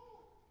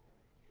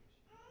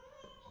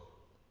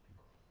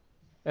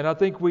 And I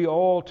think we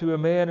all, to a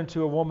man and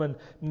to a woman,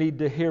 need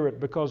to hear it,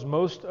 because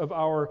most of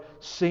our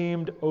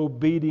seemed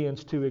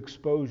obedience to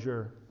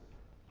exposure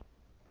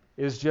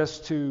is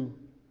just to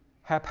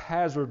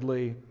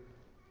haphazardly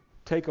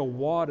take a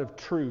wad of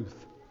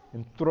truth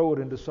and throw it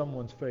into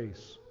someone's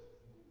face.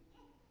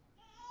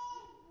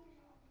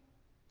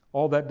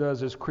 All that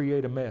does is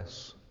create a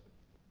mess.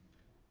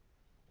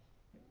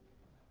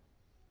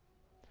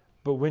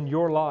 But when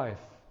your life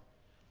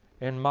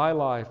and my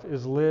life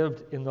is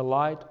lived in the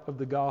light of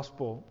the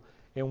gospel,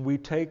 and we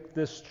take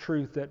this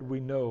truth that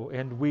we know,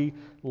 and we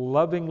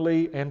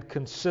lovingly and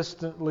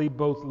consistently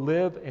both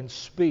live and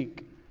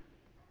speak,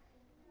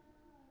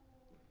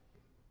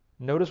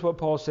 notice what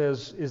Paul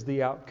says is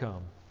the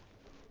outcome.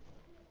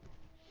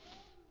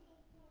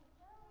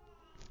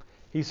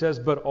 He says,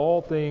 but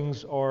all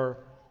things are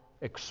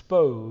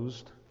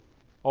exposed,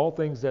 all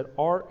things that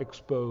are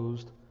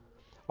exposed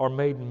are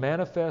made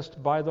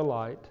manifest by the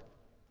light.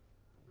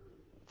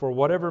 For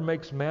whatever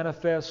makes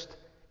manifest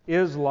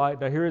is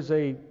light. Now here is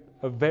a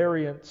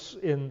variance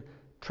in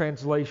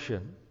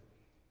translation.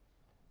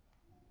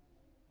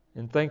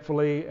 And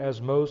thankfully, as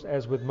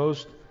with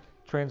most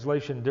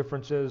translation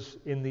differences,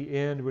 in the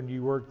end, when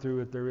you work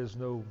through it, there is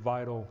no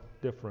vital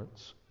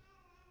difference.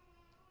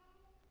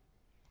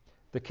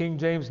 The King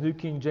James, New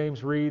King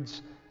James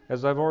reads,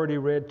 as I've already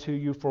read to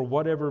you, for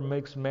whatever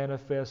makes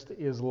manifest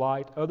is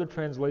light. Other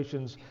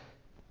translations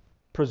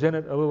present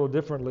it a little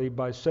differently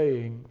by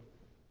saying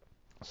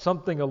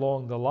something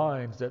along the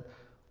lines that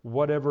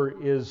whatever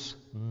is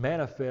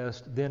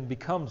manifest then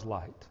becomes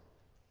light.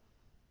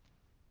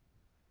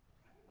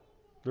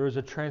 There is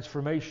a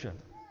transformation.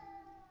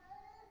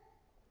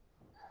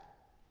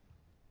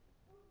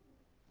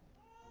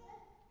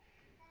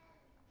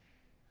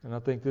 And I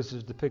think this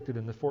is depicted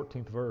in the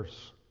 14th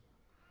verse.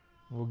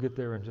 We'll get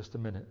there in just a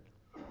minute.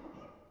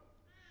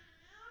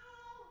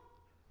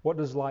 What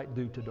does light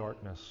do to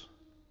darkness?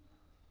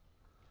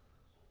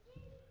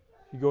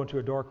 You go into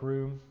a dark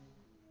room,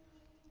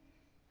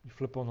 you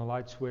flip on the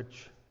light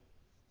switch,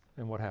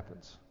 and what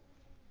happens?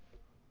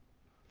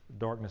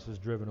 Darkness is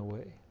driven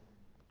away.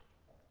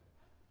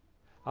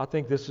 I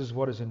think this is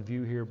what is in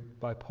view here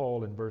by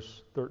Paul in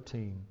verse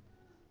 13.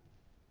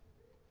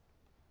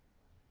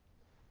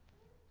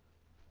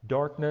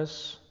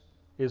 darkness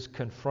is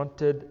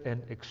confronted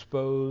and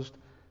exposed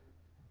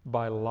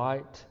by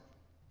light.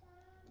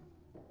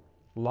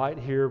 Light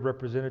here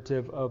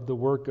representative of the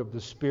work of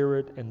the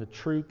Spirit and the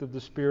truth of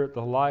the Spirit,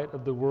 the light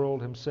of the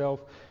world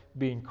Himself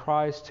being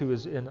Christ who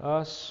is in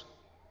us.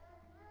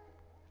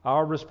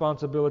 Our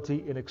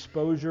responsibility in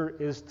exposure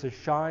is to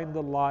shine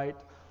the light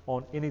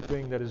on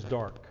anything that is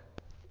dark.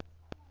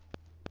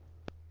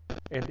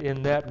 And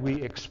in that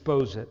we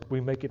expose it. We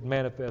make it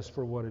manifest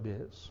for what it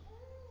is.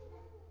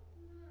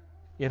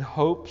 In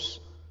hopes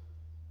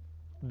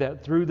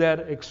that through that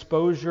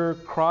exposure,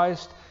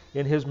 Christ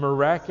in His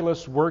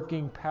miraculous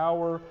working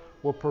power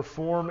will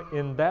perform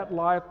in that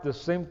life the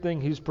same thing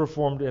He's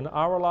performed in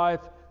our life.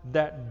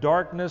 That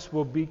darkness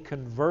will be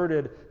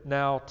converted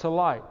now to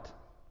light.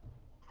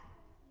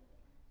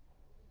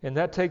 And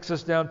that takes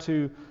us down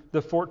to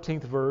the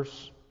 14th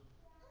verse.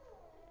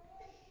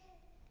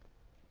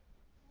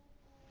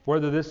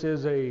 Whether this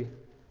is a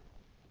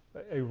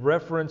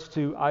reference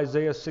to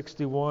Isaiah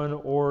 61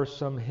 or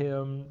some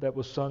hymn that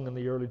was sung in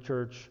the early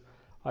church,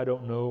 I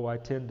don't know. I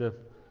tend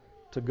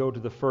to go to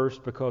the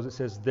first because it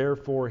says,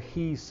 therefore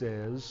He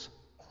says.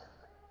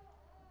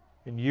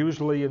 And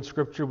usually in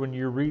Scripture when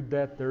you read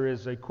that there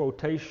is a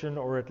quotation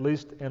or at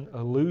least an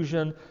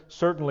allusion.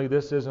 Certainly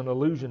this is an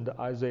allusion to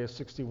Isaiah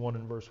 61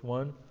 and verse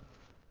 1.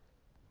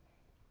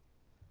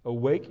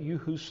 Awake you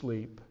who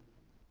sleep,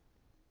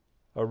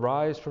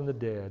 arise from the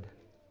dead,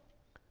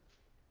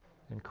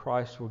 and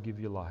Christ will give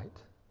you light.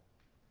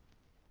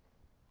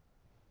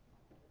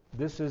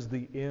 This is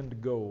the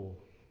end goal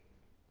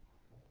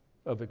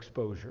of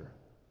exposure.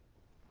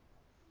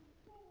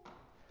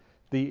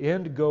 The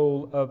end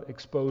goal of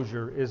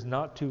exposure is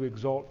not to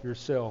exalt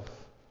yourself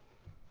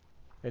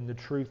in the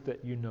truth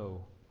that you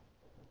know.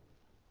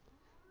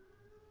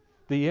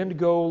 The end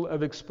goal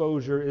of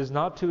exposure is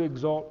not to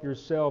exalt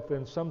yourself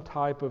in some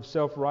type of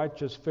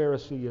self-righteous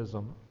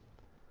Phariseeism.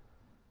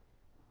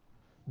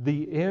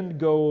 The end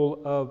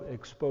goal of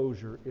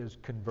exposure is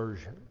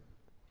conversion.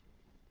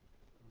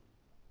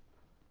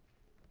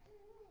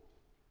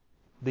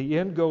 The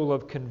end goal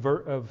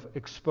of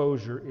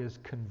exposure is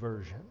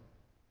conversion.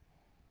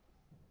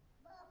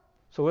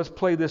 So let's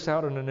play this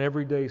out in an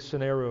everyday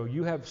scenario.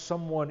 You have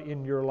someone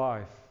in your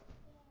life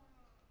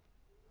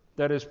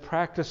that is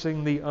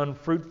practicing the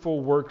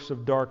unfruitful works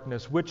of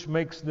darkness, which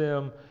makes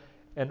them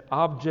an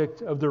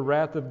object of the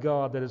wrath of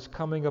God that is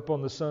coming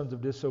upon the sons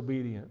of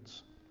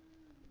disobedience.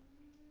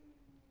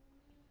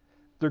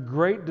 The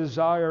great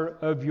desire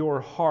of your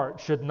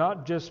heart should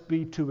not just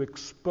be to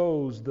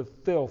expose the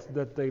filth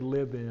that they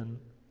live in.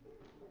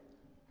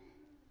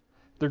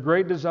 The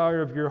great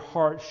desire of your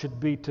heart should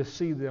be to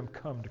see them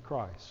come to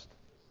Christ.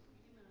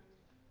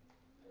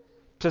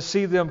 To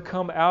see them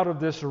come out of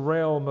this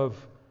realm of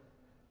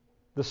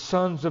the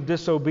sons of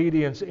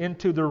disobedience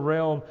into the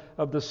realm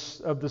of the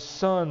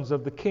sons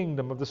of the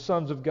kingdom, of the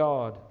sons of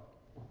God.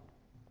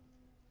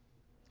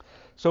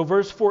 So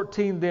verse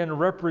 14 then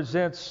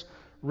represents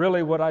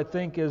really what I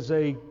think is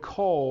a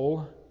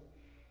call,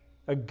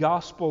 a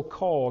gospel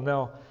call.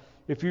 Now,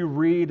 if you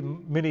read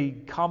many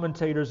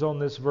commentators on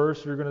this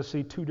verse, you're going to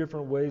see two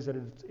different ways that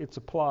it's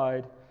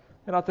applied.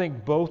 And I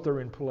think both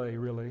are in play,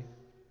 really.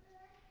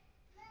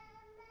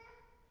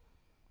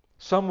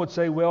 Some would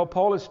say, well,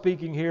 Paul is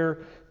speaking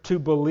here to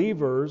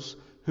believers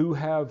who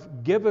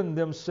have given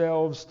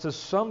themselves to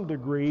some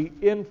degree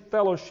in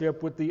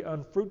fellowship with the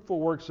unfruitful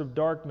works of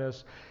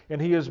darkness.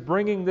 And he is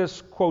bringing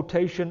this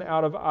quotation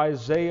out of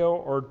Isaiah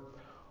or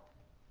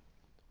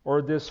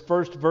this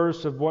first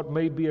verse of what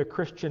may be a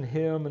Christian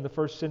hymn in the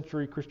first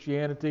century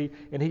Christianity,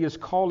 and he is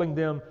calling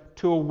them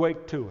to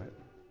awake to it,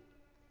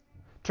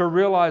 to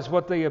realize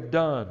what they have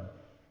done.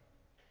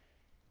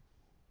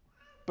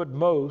 But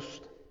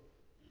most,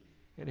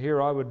 and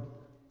here I would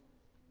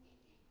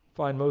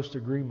find most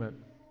agreement,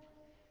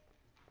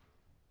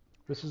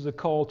 this is a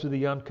call to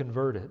the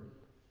unconverted.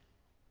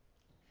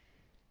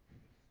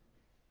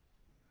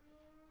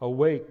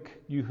 Awake,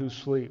 you who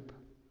sleep,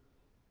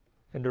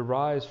 and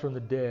arise from the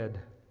dead,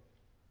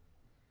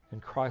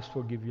 and Christ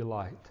will give you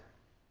light.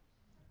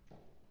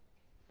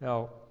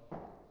 Now,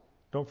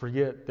 don't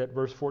forget that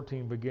verse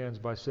 14 begins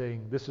by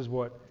saying, this is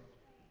what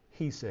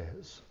He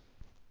says.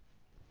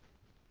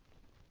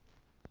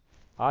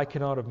 I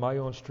cannot of my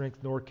own strength,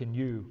 nor can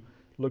you,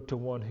 look to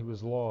one who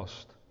is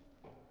lost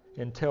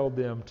and tell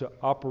them to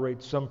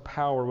operate some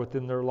power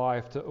within their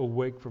life to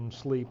awake from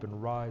sleep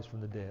and rise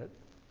from the dead.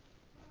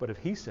 But if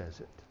He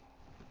says it,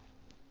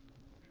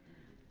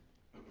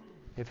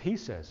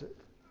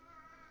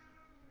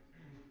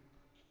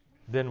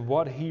 then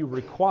what He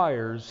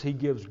requires, He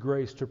gives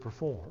grace to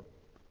perform.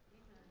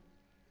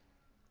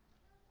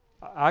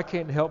 I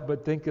can't help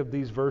but think of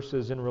these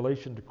verses in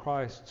relation to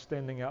Christ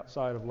standing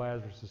outside of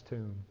Lazarus'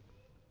 tomb.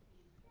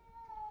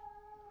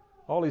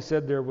 All He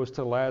said there was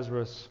to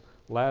Lazarus,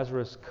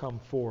 Lazarus, come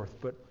forth.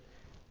 But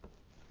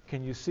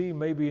can you see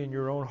maybe in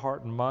your own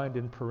heart and mind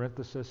in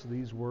parenthesis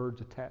these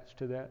words attached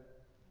to that?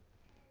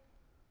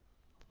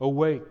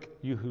 Awake,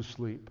 you who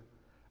sleep.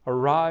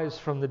 Arise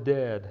from the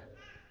dead,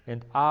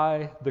 and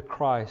I, the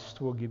Christ,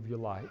 will give you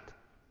light.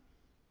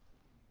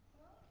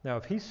 Now,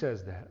 if He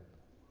says that,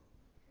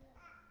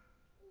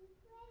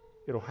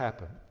 it'll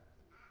happen.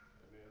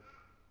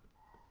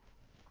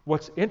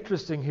 What's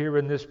interesting here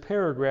in this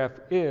paragraph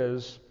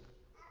is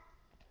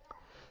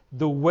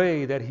the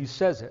way that He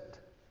says it,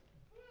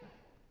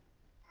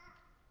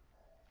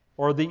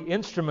 or the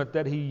instrument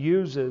that He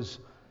uses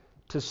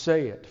to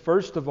say it.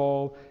 First of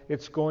all,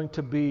 it's going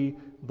to be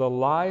the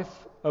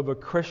life of a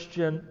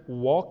Christian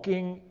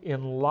walking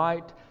in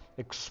light,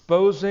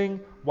 exposing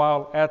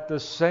while at the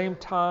same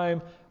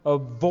time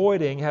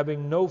avoiding,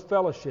 having no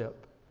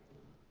fellowship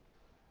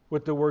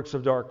with the works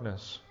of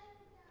darkness.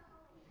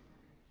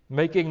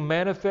 Making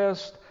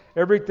manifest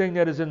everything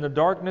that is in the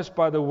darkness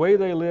by the way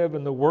they live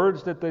and the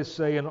words that they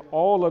say, and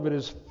all of it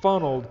is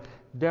funneled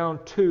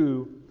down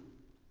to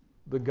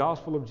the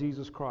gospel of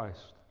Jesus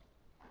Christ.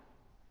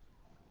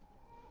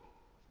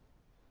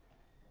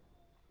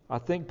 I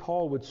think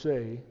Paul would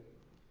say,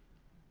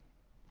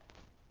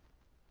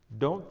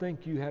 don't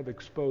think you have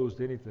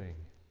exposed anything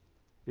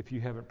if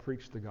you haven't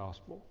preached the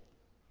gospel.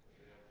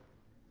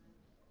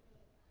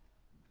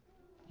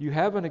 You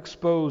haven't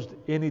exposed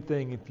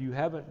anything if you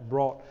haven't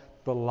brought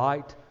the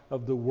light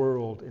of the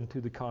world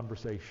into the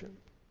conversation.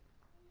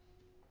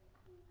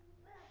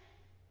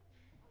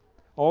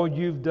 All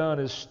you've done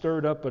is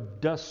stirred up a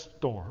dust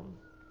storm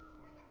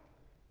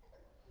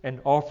and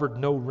offered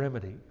no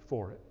remedy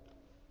for it.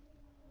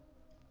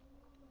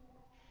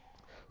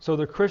 So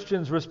the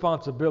Christian's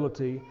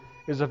responsibility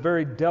is a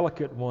very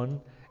delicate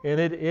one, and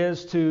it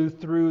is to,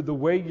 through the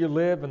way you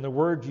live and the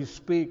words you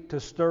speak, to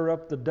stir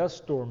up the dust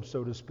storm,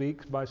 so to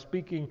speak, by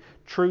speaking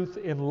truth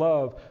in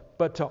love,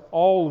 but to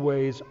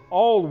always,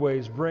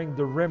 always bring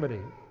the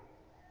remedy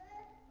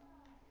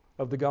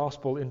of the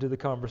gospel into the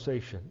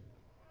conversation.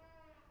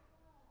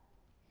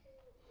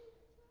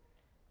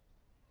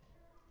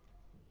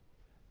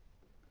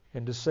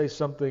 And to say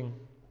something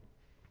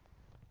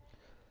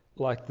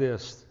like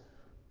this: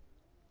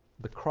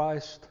 the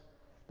Christ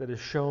that is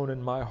shown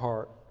in my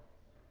heart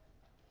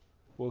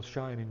will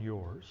shine in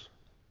yours.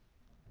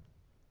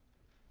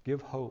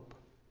 Give hope.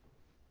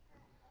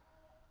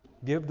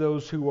 Give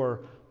those who are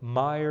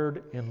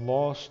mired and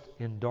lost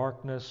in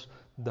darkness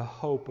the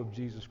hope of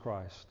Jesus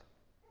Christ.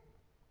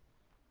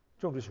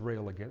 Don't just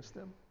rail against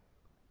them.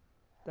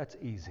 That's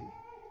easy.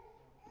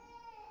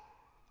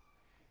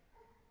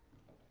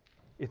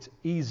 It's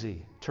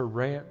easy to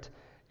rant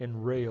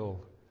and rail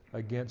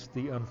against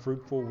the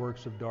unfruitful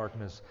works of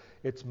darkness.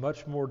 It's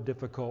much more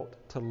difficult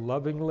to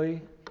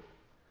lovingly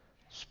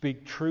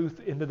speak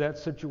truth into that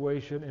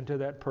situation, into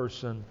that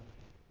person,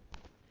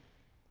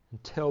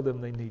 and tell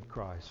them they need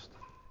Christ.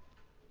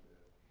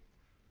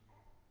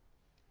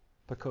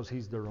 Because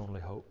He's their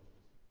only hope.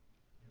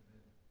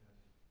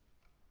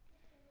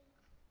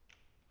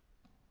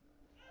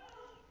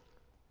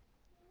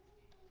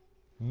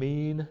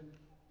 Mean,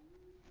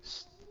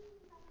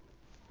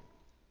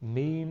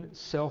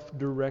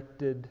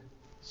 self-directed,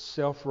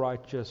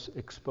 self-righteous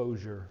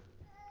exposure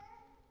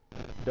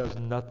does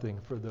nothing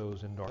for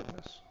those in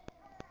darkness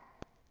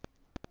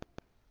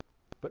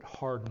but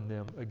harden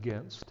them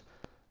against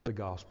the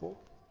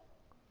gospel.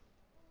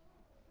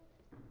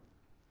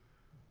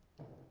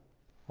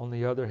 On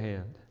the other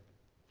hand,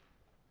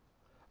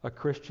 a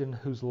Christian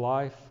whose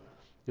life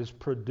is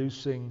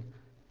producing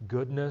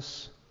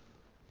goodness,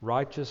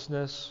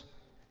 righteousness,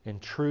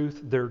 and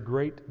truth, their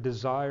great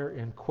desire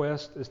and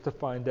quest is to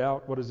find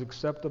out what is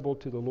acceptable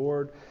to the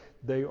Lord.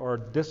 They are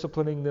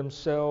disciplining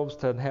themselves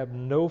to have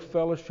no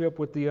fellowship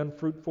with the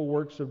unfruitful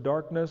works of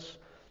darkness,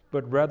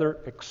 but rather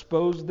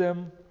expose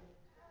them.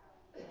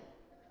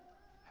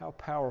 How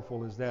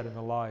powerful is that in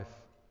the life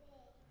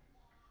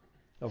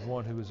of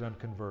one who is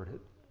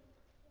unconverted?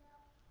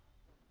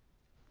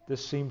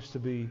 This seems to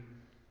be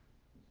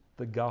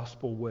the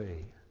gospel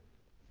way.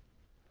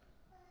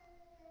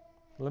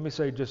 Let me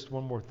say just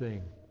one more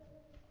thing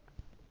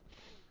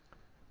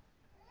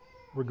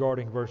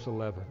regarding verse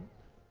 11.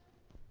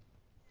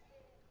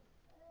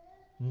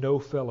 No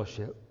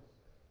fellowship.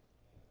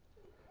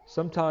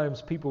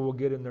 Sometimes people will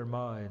get in their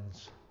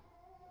minds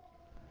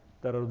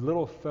that a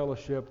little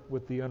fellowship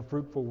with the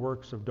unfruitful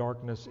works of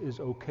darkness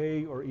is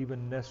okay or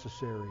even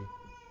necessary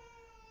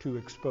to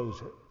expose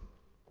it.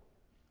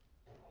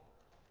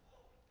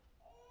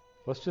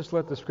 Let's just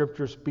let the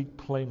Scripture speak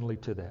plainly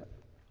to that.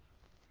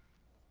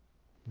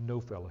 No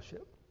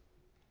fellowship.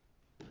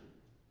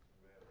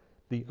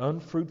 The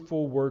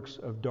unfruitful works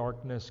of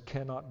darkness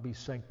cannot be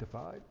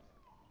sanctified.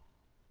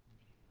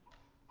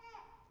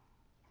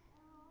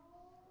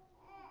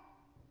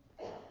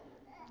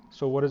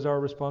 So what is our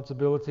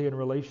responsibility in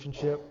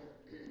relationship?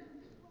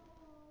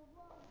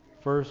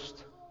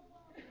 First,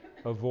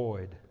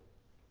 avoid.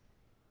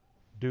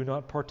 Do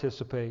not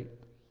participate.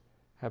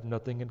 Have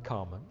nothing in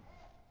common.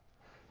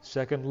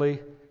 Secondly,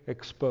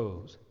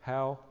 expose.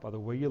 How? By the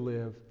way you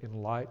live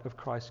in light of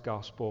Christ's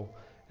gospel,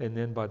 and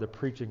then by the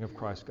preaching of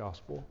Christ's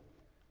gospel.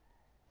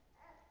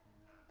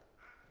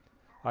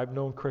 I've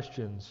known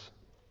Christians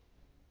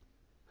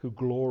who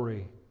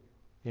glory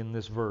in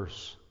this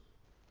verse,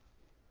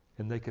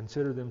 and they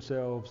consider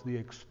themselves the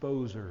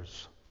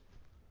exposers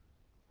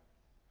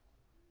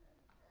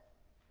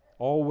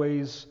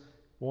always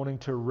wanting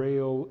to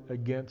rail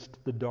against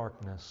the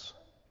darkness,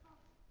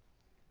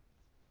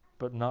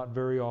 but not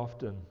very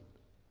often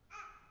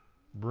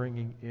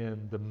bringing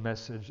in the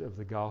message of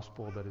the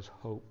gospel that is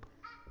hope.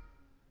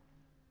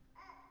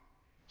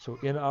 So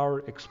in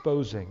our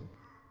exposing,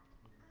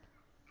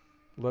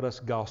 let us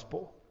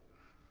gospel.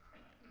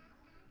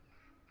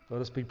 Let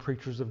us be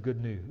preachers of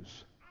good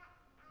news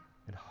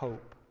and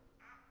hope,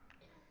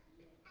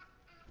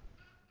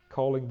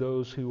 calling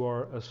those who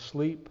are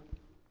asleep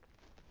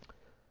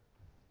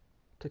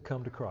to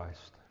come to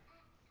Christ.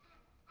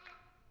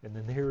 And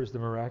then here is the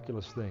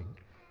miraculous thing.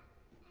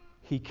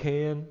 He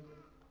can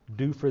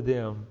do for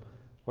them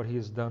what He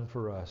has done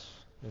for us.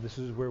 And this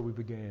is where we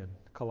began,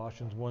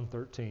 Colossians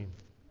 1:13.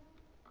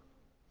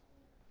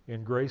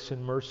 In grace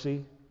and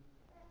mercy,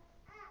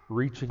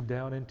 reaching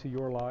down into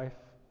your life,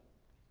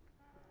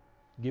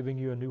 giving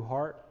you a new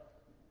heart,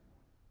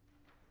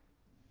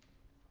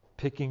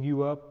 picking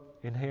you up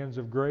in hands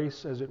of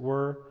grace, as it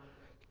were,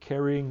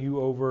 carrying you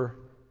over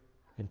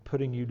and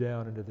putting you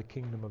down into the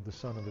kingdom of the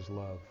Son of His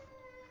love.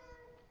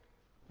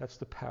 That's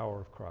the power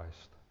of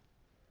Christ.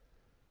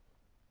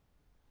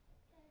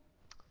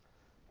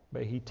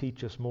 May He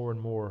teach us more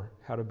and more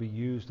how to be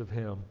used of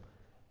Him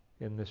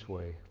in this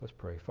way. Let's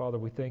pray. Father,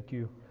 we thank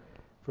You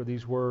for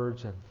these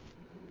words, and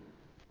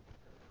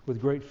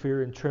with great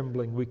fear and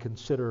trembling we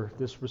consider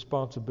this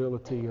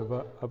responsibility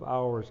of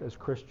ours as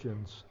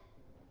Christians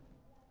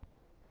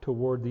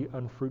toward the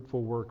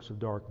unfruitful works of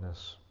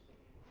darkness.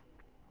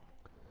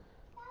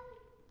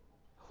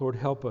 Lord,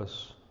 help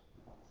us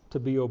to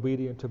be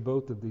obedient to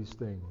both of these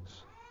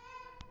things,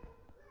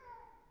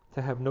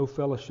 to have no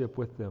fellowship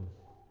with them,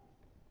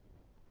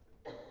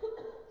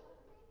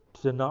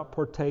 to not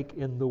partake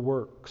in the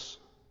works.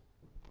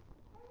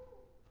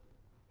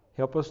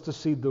 Help us to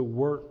see the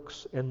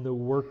works and the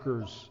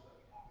workers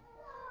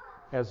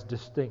as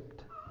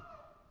distinct.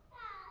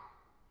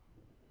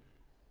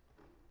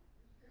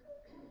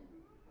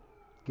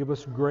 Give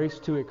us grace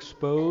to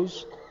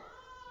expose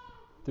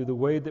through the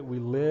way that we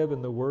live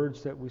and the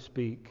words that we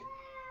speak.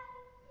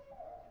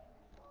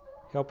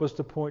 Help us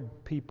to point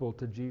people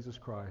to Jesus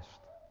Christ.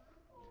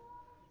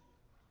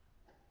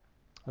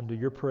 Unto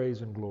Your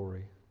praise and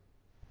glory.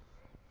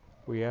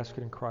 We ask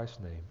it in Christ's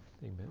name.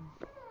 Amen.